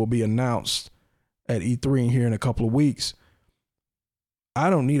Remake will be announced at E3 here in a couple of weeks. I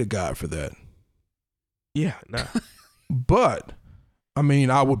don't need a guide for that. Yeah. Nah. But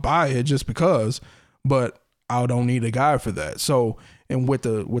I would buy it just because, but I don't need a guide for that. So, and with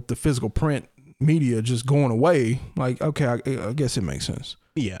the physical print media just going away, like, okay, I guess it makes sense.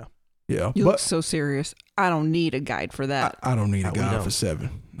 Yeah. Yeah. You look so serious. I don't need a guide for that. I don't need a we guide don't. for 7.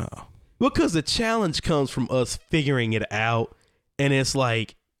 No. Because the challenge comes from us figuring it out, and it's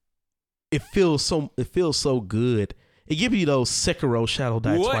like it feels so good. It gives you those Sekiro Shadow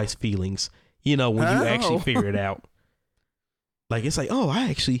Die Twice feelings, when you actually figure it out. Like, it's like, oh, I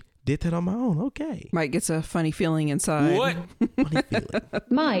actually did that on my own. Okay. Mike gets a funny feeling inside. What? Funny feeling.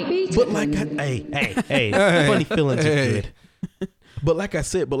 Mike But like, hey, funny feelings are good. But like I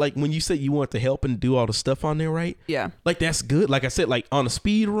said, when you said you want to help and do all the stuff on there, right? Yeah. Like, that's good. Like I said, like on a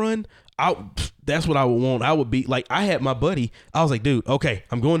speed run, that's what I would want. I would be like, I had my buddy. I was like, dude, okay,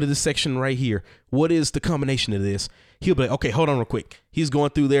 I'm going to this section right here. What is the combination of this? He'll be like, okay, hold on real quick. He's going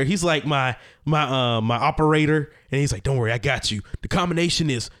through there. He's like my operator, and he's like, don't worry, I got you. The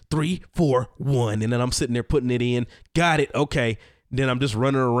combination is 3, 4, 1, and then I'm sitting there putting it in. Got it. Okay. Then I'm just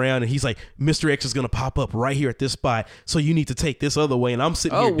running around, and he's like, Mr. X is gonna pop up right here at this spot, so you need to take this other way. And I'm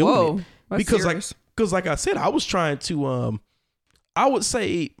sitting here doing it That's because serious. like I said, I was trying to I would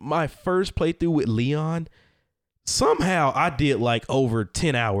say my first playthrough with Leon, somehow I did like over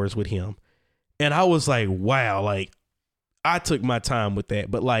 10 hours with him, and I was like, wow, like I took my time with that.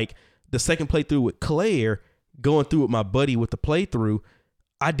 But like the second playthrough with Claire, going through with my buddy with the playthrough,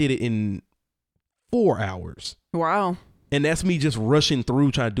 I did it in 4 hours. Wow. And that's me just rushing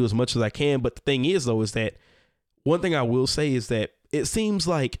through trying to do as much as I can. But the thing is, though, is that one thing I will say is that it seems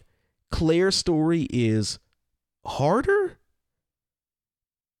like Claire's story is harder.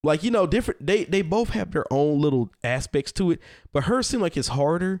 Like, you know, different. They both have their own little aspects to it, but hers seemed like it's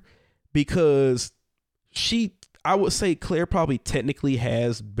harder because I would say Claire probably technically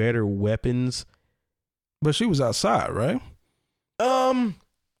has better weapons. But she was outside, right?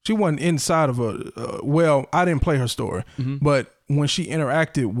 She wasn't inside of well, I didn't play her story, but when she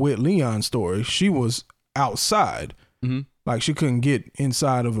interacted with Leon's story, she was outside. Like she couldn't get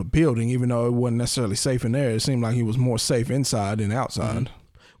inside of a building, even though it wasn't necessarily safe in there. It seemed like he was more safe inside than outside.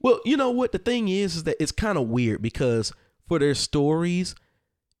 Well, you know what? The thing is that it's kind of weird because for their stories,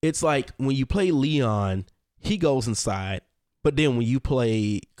 it's like when you play Leon, he goes inside, but then when you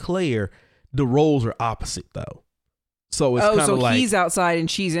play Claire, the roles are opposite though. So it's kind of like he's outside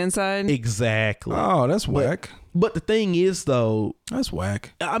and she's inside. Exactly. Oh, that's whack. But the thing is, though, That's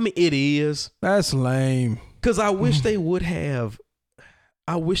whack. I mean, it is That's lame. because I wish they would have.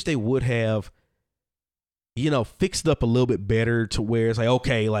 I wish they would have, you know, fixed up a little bit better to where it's like,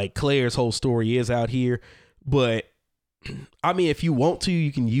 okay, like Claire's whole story is out here, but I mean, if you want to,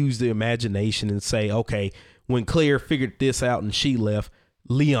 you can use the imagination and say, okay, when Claire figured this out and she left,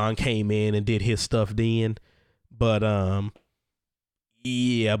 Leon came in and did his stuff then. But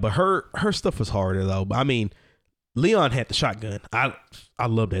yeah, but her stuff was harder though. I mean, Leon had the shotgun. I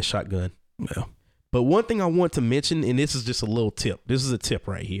love that shotgun. Yeah. But one thing I want to mention, and this is just a little tip. This is a tip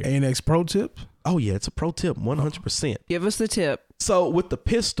right here. ANX pro tip? Oh yeah, it's a pro tip, 100%. Give us the tip. So with the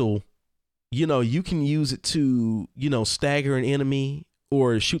pistol, you know, you can use it to, you know, stagger an enemy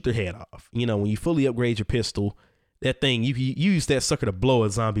or shoot their head off. You know, when you fully upgrade your pistol, that thing, you use that sucker to blow a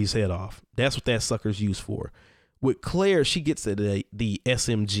zombie's head off. That's what that sucker's used for. With Claire, she gets the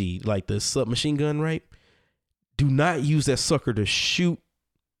SMG, like the submachine gun, right? Do not use that sucker to shoot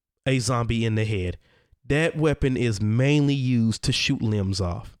a zombie in the head. That weapon is mainly used to shoot limbs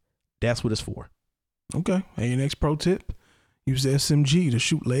off. That's what it's for. Okay. ANX pro tip. Use the SMG to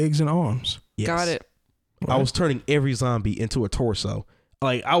shoot legs and arms. Yes. Got it. I was turning every zombie into a torso.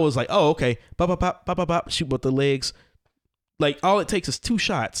 Like, I was like, oh, okay. Bop, bop, bop, bop, bop, bop. Shoot with the legs. Like, all it takes is 2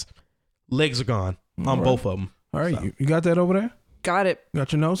 shots. Legs are gone on both of them. All right. So. You got that over there? Got it.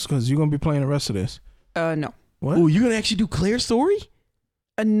 Got your notes? Because you're going to be playing the rest of this. No. What? Oh, you're going to actually do Claire's story?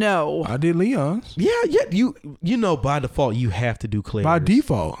 No. I did Leon's. Yeah. You know, by default, you have to do Claire's. By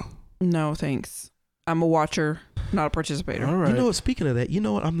default. No, thanks. I'm a watcher, not a participator. All right. You know what? Speaking of that, you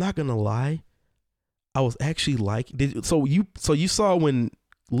know what? I'm not gonna lie. I was actually like, so you saw when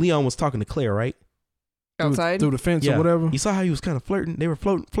Leon was talking to Claire, right? Outside? Through the fence or whatever. You saw how he was kind of flirting. They were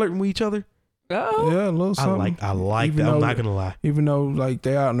flirting with each other. Oh. Yeah, a little something. I like Even that. I'm though- not gonna lie. Even though like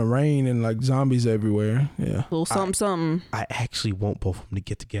they out in the rain and like zombies everywhere. Yeah. Little something, something. I actually want both of them to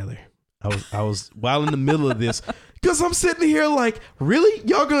get together. I was while in the middle of this because I'm sitting here like, really,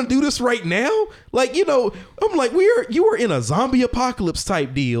 y'all gonna do this right now? Like, you know, I'm like, you were in a zombie apocalypse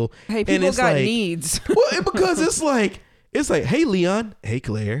type deal. Hey, and people it's got like, needs. Well, because it's like, hey Leon, hey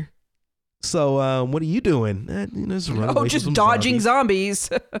Claire. So what are you doing? You know, just run away from Just some dodging zombies.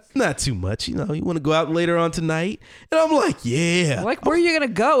 zombies. Not too much, you know. You want to go out later on tonight, and I'm like, yeah. Like, where are you going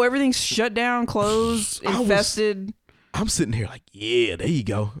to go? Everything's shut down, closed, I was- infested. I'm sitting here like, yeah, there you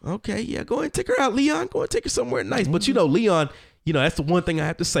go. Okay, yeah, go ahead and take her out, Leon. Go ahead and take her somewhere nice. But you know, Leon, you know, that's the one thing I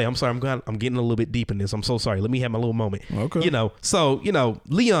have to say. I'm sorry, I'm getting a little bit deep in this. I'm so sorry. Let me have my little moment. Okay. You know, so, you know,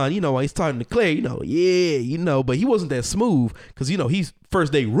 Leon, you know, he's talking to Claire, you know, yeah, you know, but he wasn't that smooth because, you know, he's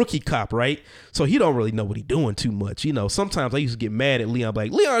first day rookie cop, right? So he don't really know what he's doing too much. You know, sometimes I used to get mad at Leon,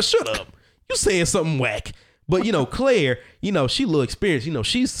 like, Leon, shut up. You saying something whack. But, you know, Claire, you know, she a little experienced. You know,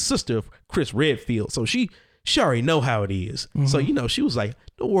 she's the sister of Chris Redfield. So she already know how it is. So, you know, she was like,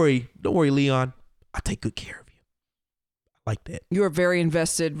 don't worry, Leon. I take good care of you. I like that. You are very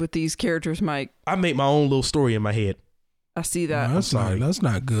invested with these characters, Mike. I make my own little story in my head. I see that. No, that's sorry. that's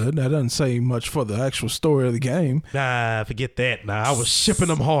not good. That doesn't say much for the actual story of the game. Nah, forget that. Nah, I was shipping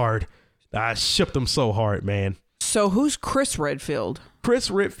them hard. I shipped them so hard, man. So who's Chris Redfield? Chris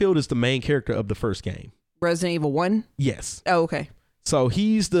Redfield is the main character of the first game. Resident Evil 1? Yes. Oh, okay. So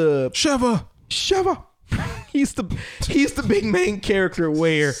he's the Sheva. he's the big main character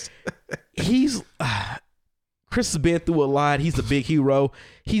where he's Chris has been through a lot. He's the big hero.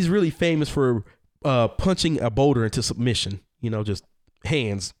 He's really famous for punching a boulder into submission. You know, just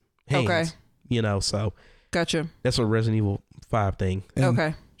hands. Okay. You know, so Gotcha. that's a Resident Evil 5 thing. And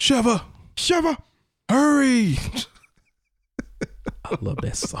Okay. Sheva, hurry. I love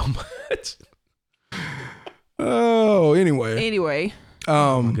that so much. Oh, anyway. Anyway,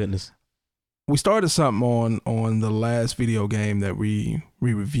 Oh my goodness. we started something on the last video game that we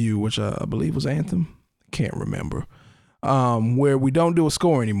reviewed, which I believe was Anthem. Can't remember. Where we don't do a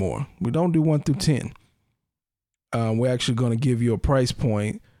score anymore. We don't do 1 through 10. We're actually going to give you a price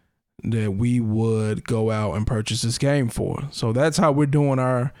point that we would go out and purchase this game for. So that's how we're doing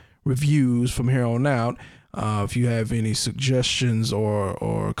our reviews from here on out. If you have any suggestions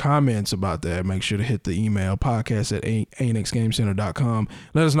or comments about that, make sure to hit the email podcast@anxgamecenter.com.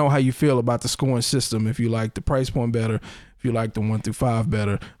 Let us know how you feel about the scoring system. If you like the price point better, if you like the 1 through 5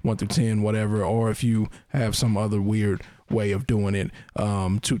 better, 1 through 10, whatever, or if you have some other weird way of doing it,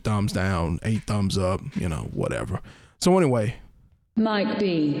 2 thumbs down, 8 thumbs up, whatever. So anyway, Mike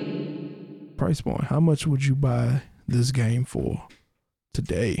B. price point. How much would you buy this game for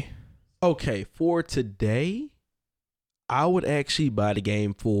today? Okay, for today, I would actually buy the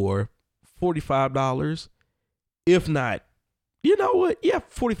game for $45. If not, you know what? Yeah,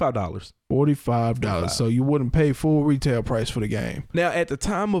 $45. $45. So you wouldn't pay full retail price for the game. Now, at the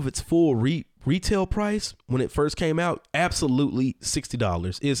time of its full retail price, when it first came out, absolutely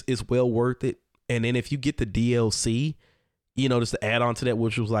 $60 is well worth it. And then if you get the DLC, just to add on to that,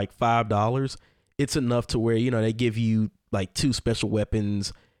 which was like $5, it's enough to where, they give you like 2 special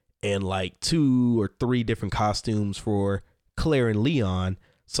weapons and like 2 or 3 different costumes for Claire and Leon.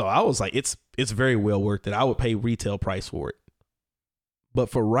 So I was like, it's very well worth it. I would pay retail price for it. But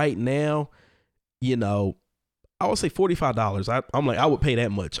for right now, I would say $45. I'm like, I would pay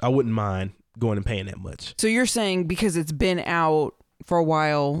that much. I wouldn't mind going and paying that much. So you're saying because it's been out for a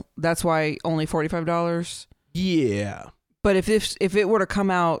while, that's why only $45? Yeah. But if it were to come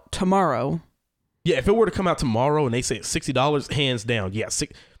out tomorrow. Yeah, if it were to come out tomorrow and they say $60, hands down. Yeah,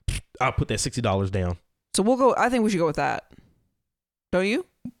 I'll put that $60 down. So we'll go. I think we should go with that. Don't you?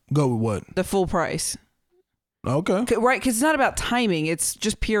 Go with what? The full price. Okay. Right, because it's not about timing. It's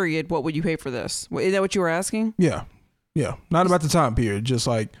just period. What would you pay for this? Is that what you were asking? Yeah. Not about the time period. Just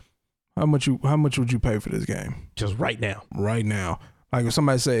like how much would you pay for this game? Just right now. Right now. Like if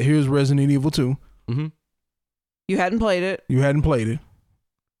somebody said, "Here's Resident Evil 2." Mm-hmm. You hadn't played it. You hadn't played it.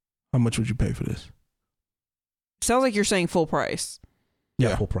 How much would you pay for this? Sounds like you're saying full price.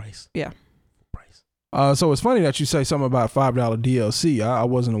 Yeah, full price. Yeah. Full price. So it's funny that you say something about $5 DLC. I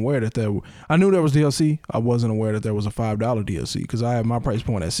wasn't aware that I knew there was DLC. I wasn't aware that there was a $5 DLC because I have my price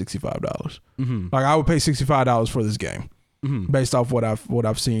point at $65. Mm-hmm. Like I would pay $65 for this game based off what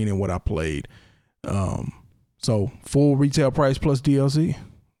I've seen and what I played. So full retail price plus DLC.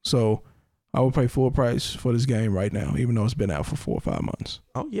 So I would pay full price for this game right now, even though it's been out for 4 or 5 months.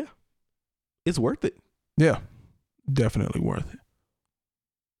 Oh yeah, it's worth it. Yeah, definitely worth it.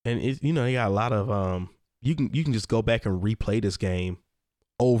 And it's, they got a lot of you can just go back and replay this game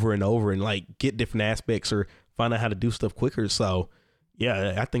over and over and like get different aspects or find out how to do stuff quicker. So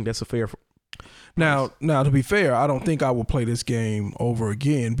yeah, I think that's a fair. Now to be fair, I don't think I will play this game over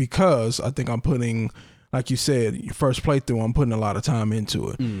again because I think I'm putting, like you said, your first playthrough, I'm putting a lot of time into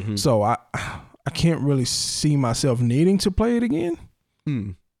it. Mm-hmm. So I can't really see myself needing to play it again.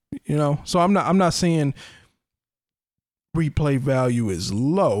 So I'm not saying replay value is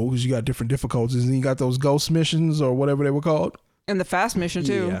low because you got different difficulties and you got those ghost missions or whatever they were called. And the fast mission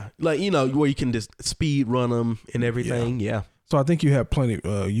too. Yeah. Like, where you can just speed run them and everything. Yeah. So I think you have plenty,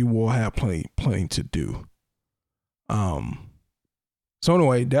 you will have plenty to do. So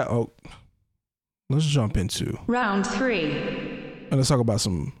anyway, let's jump into Round 3. and let's talk about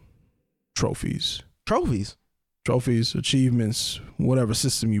some trophies, achievements, whatever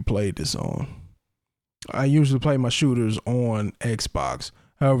system you played this on. I usually play my shooters on Xbox.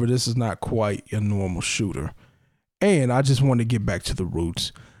 However, this is not quite a normal shooter. And I just want to get back to the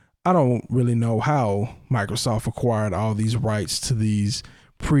roots. I don't really know how Microsoft acquired all these rights to these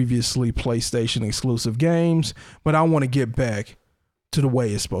previously PlayStation exclusive games, but I want to get back to the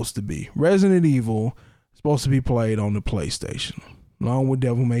way it's supposed to be. Resident Evil is supposed to be played on the PlayStation, along with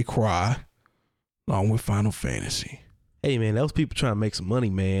Devil May Cry, along with Final Fantasy. Hey man, those people trying to make some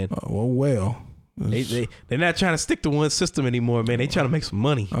money, man. Well. They're not trying to stick to one system anymore, man. They trying to make some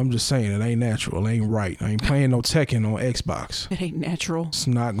money. I'm just saying it ain't natural. It ain't right. I ain't playing no Tekken on Xbox. It ain't natural. It's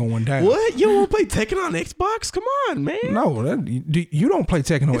not going down. What? You don't want to play Tekken on Xbox? Come on, man. No, you don't play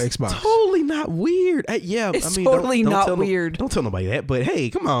Tekken on Xbox. Totally not weird. It's totally not weird. Don't tell nobody that. But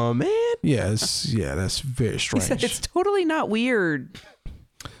hey, come on, man. That's very strange. It's totally not weird.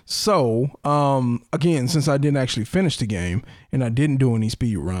 So, again, since I didn't actually finish the game and I didn't do any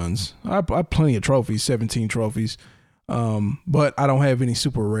speed runs, I have plenty of trophies, 17 trophies, but I don't have any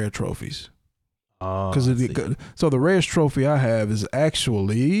super rare trophies. So the rarest trophy I have is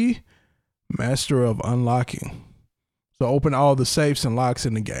actually Master of Unlocking. So open all the safes and locks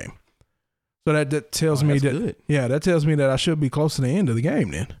in the game. So that tells me that's that good. that tells me that I should be close to the end of the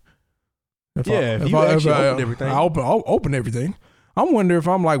game then. If you actually opened everything. I'll open everything. I wonder if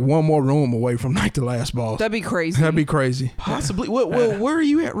I'm like one more room away from like the last boss. That'd be crazy. That'd be crazy. Possibly. Where are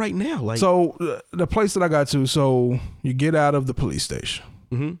you at right now? Like, So the place that I got to, so you get out of the police station.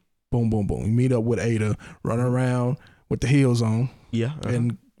 mm-hmm. Boom, boom, boom. You meet up with Ada, running around with the heels on Yeah.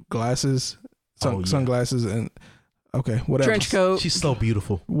 and glasses, sunglasses, and okay, whatever. Trench coat. She's so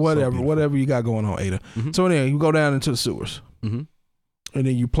beautiful. Whatever you got going on, Ada. Mhm. So then you go down into the sewers, Mm-hmm. and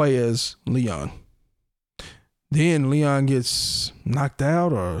then you play as Leon. Then Leon gets knocked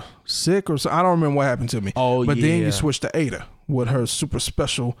out or sick or something. I don't remember what happened to me. Oh, But then yeah. you switch to Ada with her super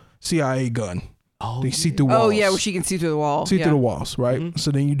special CIA gun. Oh, They see through walls. Oh yeah, where she can see through the wall. See yeah. through the walls, right? Mhm. So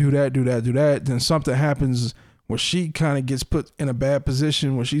then you do that. Then something happens where she kind of gets put in a bad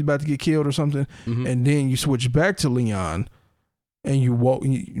position where she's about to get killed or something. Mhm. And then you switch back to Leon, and you woke.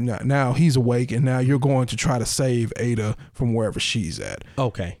 Now he's awake, and now you're going to try to save Ada from wherever she's at.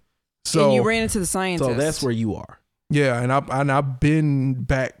 Okay. So and you ran into the scientist. So that's where you are. yeah, and I've been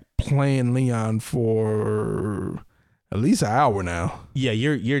back playing Leon for at least an hour now. Yeah,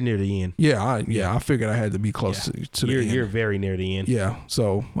 you're near the end. Yeah, I figured I had to be close to the end. You're very near the end. Yeah,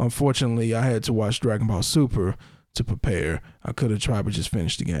 so unfortunately, I had to watch Dragon Ball Super to prepare. I could have tried to just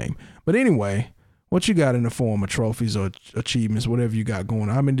finish the game. But anyway, what you got in the form of trophies or achievements, whatever you got going on?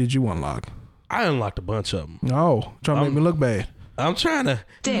 How many did you unlock? I unlocked a bunch of them. No, trying to make me look bad. I'm trying to.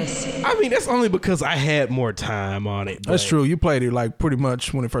 Dis. I mean, that's only because I had more time on it. That's but- true. You played it like pretty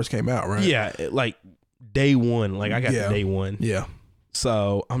much when it first came out, right? Yeah, like day one. Like I got Yeah. the day one. Yeah.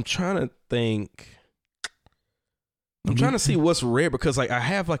 So I'm trying to think. I'm trying to see what's rare because like I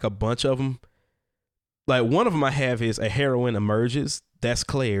have like a bunch of them. Like one of them I have is a heroine emerges. That's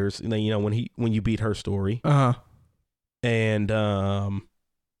Claire's. You know when you beat her story. Uh huh. And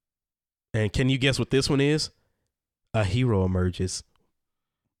can you guess what this one is? A hero emerges.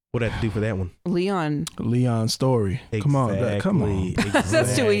 What I have to do for that one? Leon. Leon's story. Come on.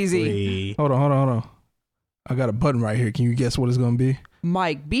 That's too easy. Hold on. I got a button right here. Can you guess what it's going to be?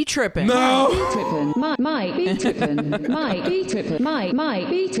 Mike, be tripping. No. Trippin'. Mike be trippin'. Mike be trippin'. Mike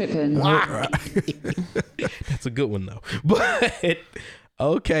be trippin'. That's a good one though. But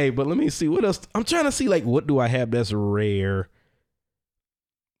okay, but let me see what else. I'm trying to see like what do I have that's rare.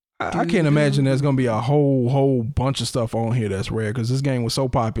 I can't imagine there's going to be a whole bunch of stuff on here that's rare because this game was so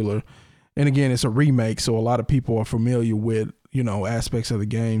popular. And again, it's a remake, so a lot of people are familiar with, aspects of the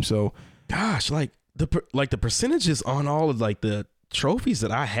game. So, Gosh, like the percentages on all of like the trophies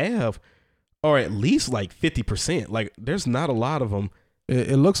that I have are at least like 50%. Like there's not a lot of them.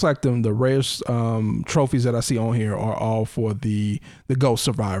 it looks like the rarest trophies that I see on here are all for the Ghost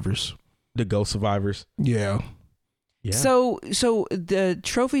Survivors. The Ghost Survivors. Yeah. Yeah. So the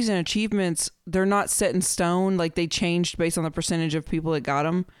trophies and achievements, they're not set in stone. Like they changed based on the percentage of people that got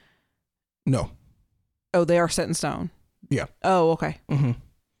them. No. Oh, they are set in stone. Yeah. Oh, okay. Mm-hmm.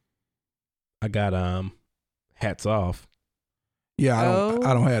 I got hats off. Yeah,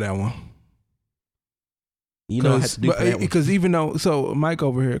 I don't have that one. You know, I had to do for that one. Because even though, so Mike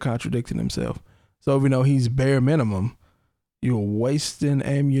over here contradicting himself. So even though he's bare minimum, you're wasting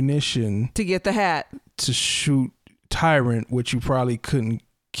ammunition To get the hat. to shoot Tyrant, which you probably couldn't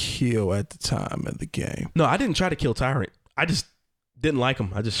kill at the time of the game. No, I didn't try to kill Tyrant. I just didn't like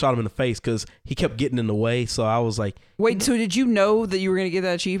him. I just shot him in the face because he kept getting in the way. So I was like, Wait, so did you know that you were going to get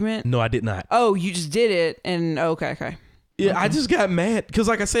that achievement? no, I did not. Oh, you just did it. And okay. Yeah, I just got mad because,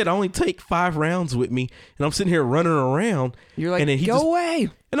 like I said, I only take 5 rounds with me, and I'm sitting here running around. You're like, and then he go just- away.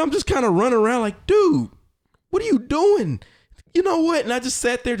 And I'm just kind of running around like, dude, what are you doing? You know what? And I just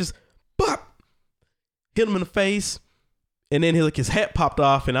sat there, just bop, hit him in the face, and then his hat popped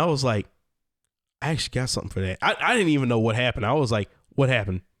off, and I was like, I actually got something for that. I didn't even know what happened. I was like, what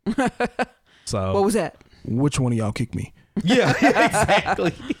happened? So What was that? Which one of y'all kicked me? yeah,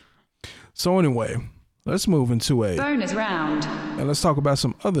 exactly. So anyway, let's move into Bonus round. and let's talk about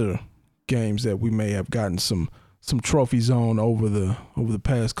some other games that we may have gotten some trophies on over the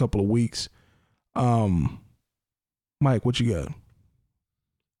past couple of weeks. Mike, what you got?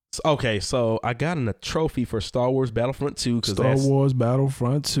 Okay, so I got a trophy for Star Wars Battlefront 2 because Star Wars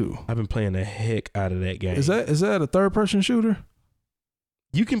Battlefront 2. I've been playing the heck out of that game. Is that a third person shooter?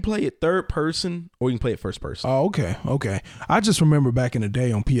 You can play it third person or you can play it first person. Oh, okay. I just remember back in the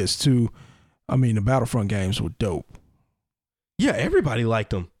day on PS2, I mean the Battlefront games were dope. Yeah, everybody liked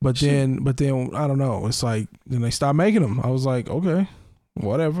them. But then I don't know. It's like then they stopped making them. I was like, okay,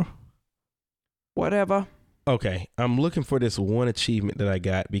 whatever. Okay, I'm looking for this one achievement that I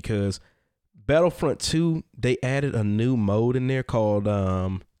got because Battlefront 2, they added a new mode in there called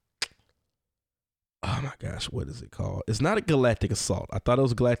Oh my gosh, what is it called? It's not a Galactic Assault. I thought it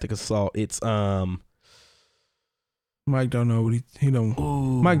was a Galactic Assault. It's Mike don't know what he don't.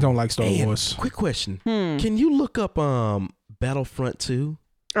 ooh, Mike don't like Star man, Wars. Quick question. Hmm. Can you look up Battlefront 2?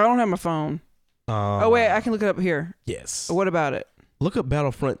 I don't have my phone. Oh wait, I can look it up here. Yes. What about it? Look up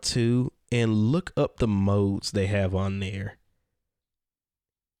Battlefront 2 and look up the modes they have on there.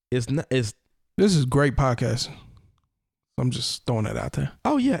 It's not it's This is great podcasting. I'm just throwing that out there.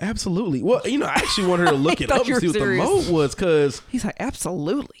 oh yeah, absolutely. Well, I actually wanted to look it Thought up you and see were what the serious. mode was, because He's like,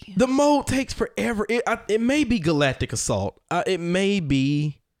 absolutely. the mode takes forever. It may be Galactic Assault. It may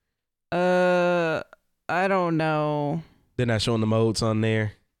be. I don't know. They're not showing the modes on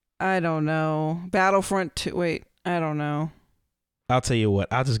there. I don't know. Battlefront 2. Wait, I don't know. I'll tell you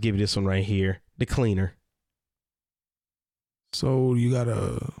what. I'll just give you this one right here. The Cleaner. So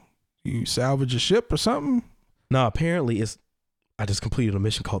you salvage a ship or something? No, apparently I just completed a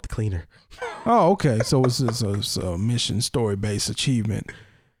mission called The Cleaner. Oh, okay. So it's a mission story based achievement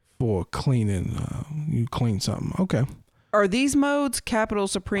for cleaning. You clean something. Okay. Are these modes capital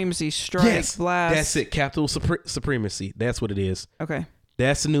supremacy, strike, blast? That's it. Capital Supremacy. That's what it is. Okay.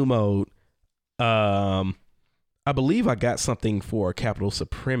 That's the new mode. I believe I got something for Capital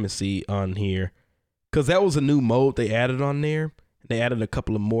Supremacy on here, because that was a new mode they added on there. They added a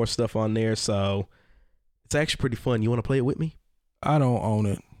couple of more stuff on there, so it's actually pretty fun. You want to play it with me? I don't own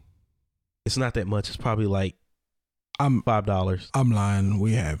it. It's not that much. It's probably like I'm $5. I'm lying.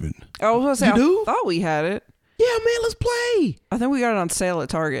 We haven't. I was gonna say, You do? I thought we had it. Yeah, man, let's play. I think we got it on sale at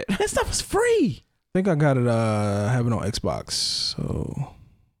Target. That stuff is free. I think I got it. Have it on Xbox. So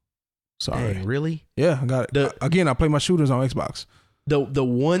sorry. Dang, really? Yeah, I got it. Again, I play my shooters on Xbox. The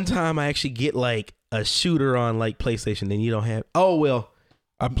one time I actually get like a shooter on like PlayStation, then you don't have. Oh well.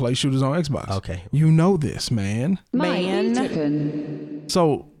 I play shooters on Xbox. Okay. You know this, man. Mike Man. Tippin.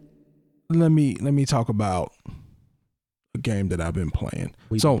 So let me talk about a game that I've been playing.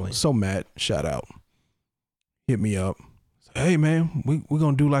 We've been playing. So Matt, shout out. Hit me up. Hey man, we're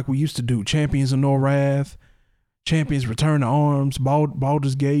gonna do like we used to do. Champions of Norrath, Champions Return to Arms,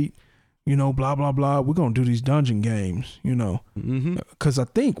 Baldur's Gate, blah blah blah. We're gonna do these dungeon games, Mm-hmm. because I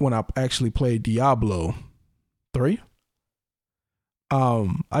think when I actually played Diablo 3, I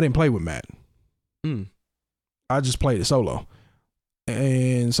didn't play with Matt. Mm. I just played it solo.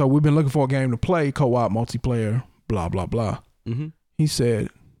 And so we've been looking for a game to play, co-op, multiplayer, blah, blah, blah. Mm-hmm. He said,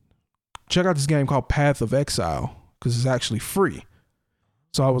 check out this game called Path of Exile, because it's actually free.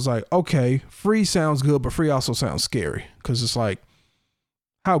 So I was like, okay, free sounds good, but free also sounds scary, because it's like,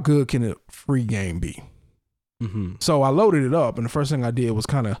 how good can a free game be? Mm-hmm. So I loaded it up, and the first thing I did was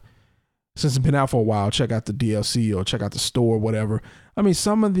kind of, since it's been out for a while, check out the DLC or check out the store, whatever. I mean,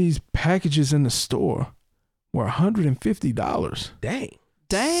 some of these packages in the store were $150.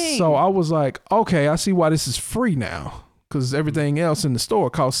 Dang. So I was like, okay, I see why this is free now, because everything else in the store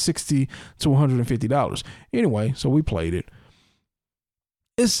costs $60 to $150. Anyway, so we played it.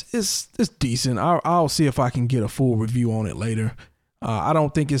 It's decent. I'll see if I can get a full review on it later. I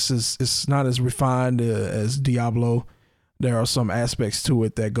don't think it's not as refined as Diablo. There are some aspects to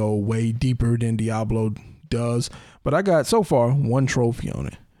it that go way deeper than Diablo does. But I got so far 1 trophy on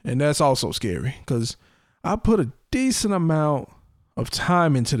it, and that's also scary because I put a decent amount of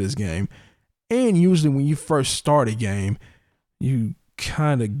time into this game, and usually when you first start a game, you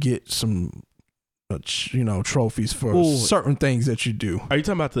kind of get some trophies for certain things that you do. Are you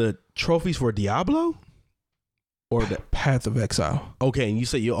talking about the trophies for Diablo? Or the Path of Exile. Okay, and you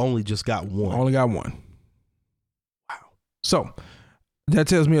said you only just got one. I only got 1. Wow. So that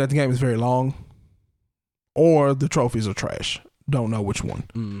tells me that the game is very long, or the trophies are trash. Don't know which one.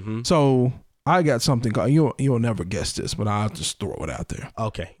 Mm-hmm. So I got something called, you'll never guess this, but I'll just throw it out there.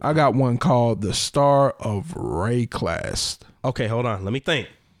 Okay. I got one called the Star of Rayclast. Okay, hold on. Let me think.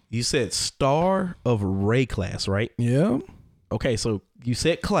 You said Star of Rayclast, right? Yeah. Okay, so you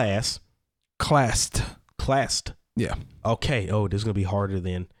said class. Classed. Yeah. Okay. Oh, this is going to be harder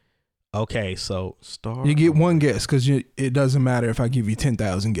then. Okay, so Star. You get 1 guess because it doesn't matter if I give you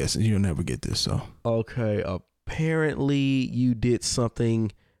 10,000 guesses. You'll never get this. So. Okay. Apparently, you did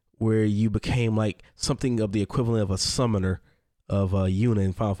something where you became like something of the equivalent of a summoner of Yuna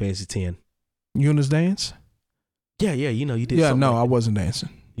in Final Fantasy X. Yuna's dance? Yeah. You did. Yeah, something no, like I wasn't dancing.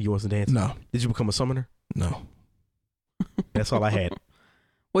 You wasn't dancing? No. Did you become a summoner? No. That's all I had.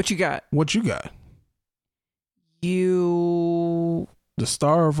 What you got? What you got? You The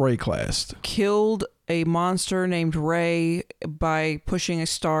Star of Rayclast. killed a monster named Ray by pushing a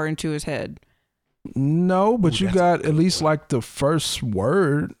star into his head. No, but Ooh, you that's a got at good least one. like the first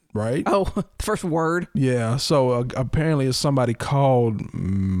word, right? Oh, the first word. Yeah. So apparently it's somebody called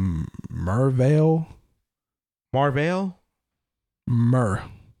Mervale. Marvell?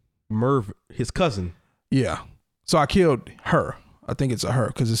 Merv, his cousin. Yeah. So I killed her. I think it's a her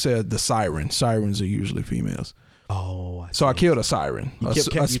because it said the siren. Sirens are usually females. Oh, So I killed a siren. You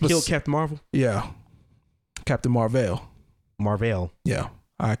killed Captain Marvel? Yeah. Captain Marvel. Marvel. Yeah.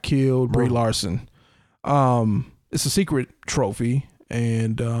 I killed Brie Larson. It's a secret trophy,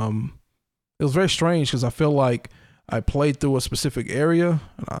 and it was very strange because I feel like I played through a specific area,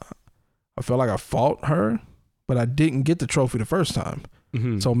 and I felt like I fought her, but I didn't get the trophy the first time.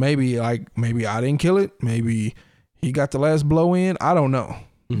 Mm-hmm. So maybe I didn't kill it. Maybe he got the last blow in. I don't know.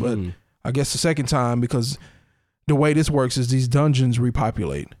 Mm-hmm. But I guess the second time, because the way this works is these dungeons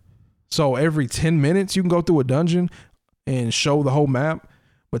repopulate. So every 10 minutes you can go through a dungeon and show the whole map,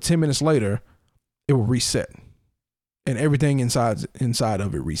 but 10 minutes later it will reset. And everything inside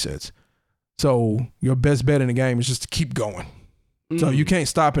of it resets. So your best bet in the game is just to keep going. So you can't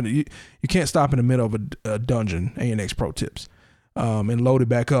stop in you can't stop in the middle of a dungeon. ANX pro tips, and load it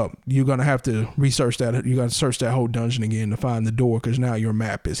back up. You're gonna have to research that. You got to search that whole dungeon again to find the door because now your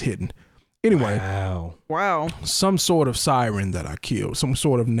map is hidden. Anyway, Wow. some sort of siren that I killed, some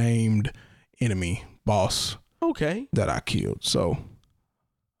sort of named enemy boss. Okay. That I killed. So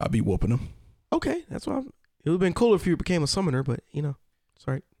I'll be whooping them. Okay, that's why. It would have been cooler if you became a summoner, but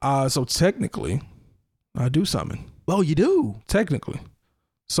sorry. So technically, I do summon. Oh, you do? Technically.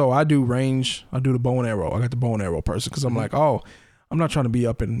 So I do range. I do the bow and arrow. I got the bow and arrow person because I'm like, oh, I'm not trying to be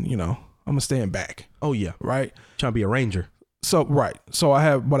up and, I'm going to stand back. Oh, yeah. Right? Trying to be a ranger. So, right. So I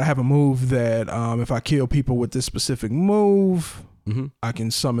have a move that if I kill people with this specific move, I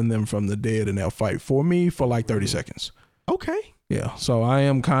can summon them from the dead and they'll fight for me for like 30 seconds. Okay. Yeah. So I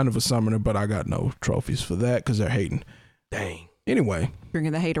am kind of a summoner, but I got no trophies for that because they're hating. Dang. Anyway.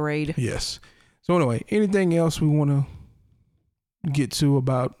 Bringing the haterade. Yes. So anyway, anything else we want to get to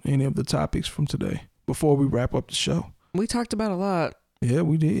about any of the topics from today before we wrap up the show? We talked about a lot. Yeah,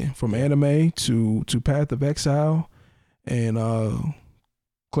 we did. From anime to Path of Exile and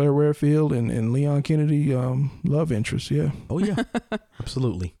Claire Redfield and Leon Kennedy love interest. Yeah. Oh, yeah.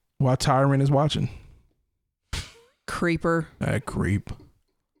 Absolutely. While Tyron is watching. Creeper. That creep.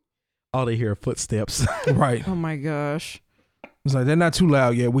 All they hear are footsteps. Right. Oh my gosh. It's like, they're not too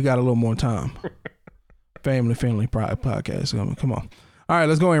loud yet. We got a little more time. Family podcast. Come on. All right,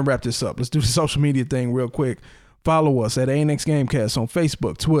 let's go ahead and wrap this up. Let's do the social media thing real quick. Follow us at ANX Gamecast on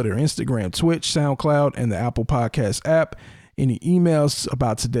Facebook, Twitter, Instagram, Twitch, SoundCloud, and the Apple Podcast app. Any emails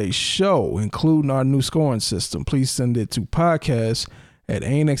about today's show, including our new scoring system, please send it to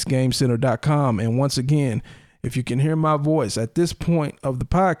podcast@anxgamecenter.com. And once again, if you can hear my voice at this point of the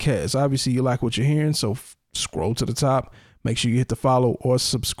podcast, obviously you like what you're hearing, so scroll to the top. Make sure you hit the follow or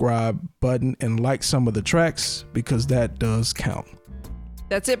subscribe button and like some of the tracks because that does count.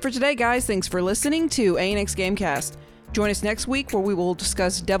 That's it for today, guys. Thanks for listening to ANX Gamecast. Join us next week where we will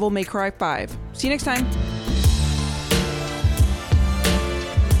discuss Devil May Cry 5. See you next time.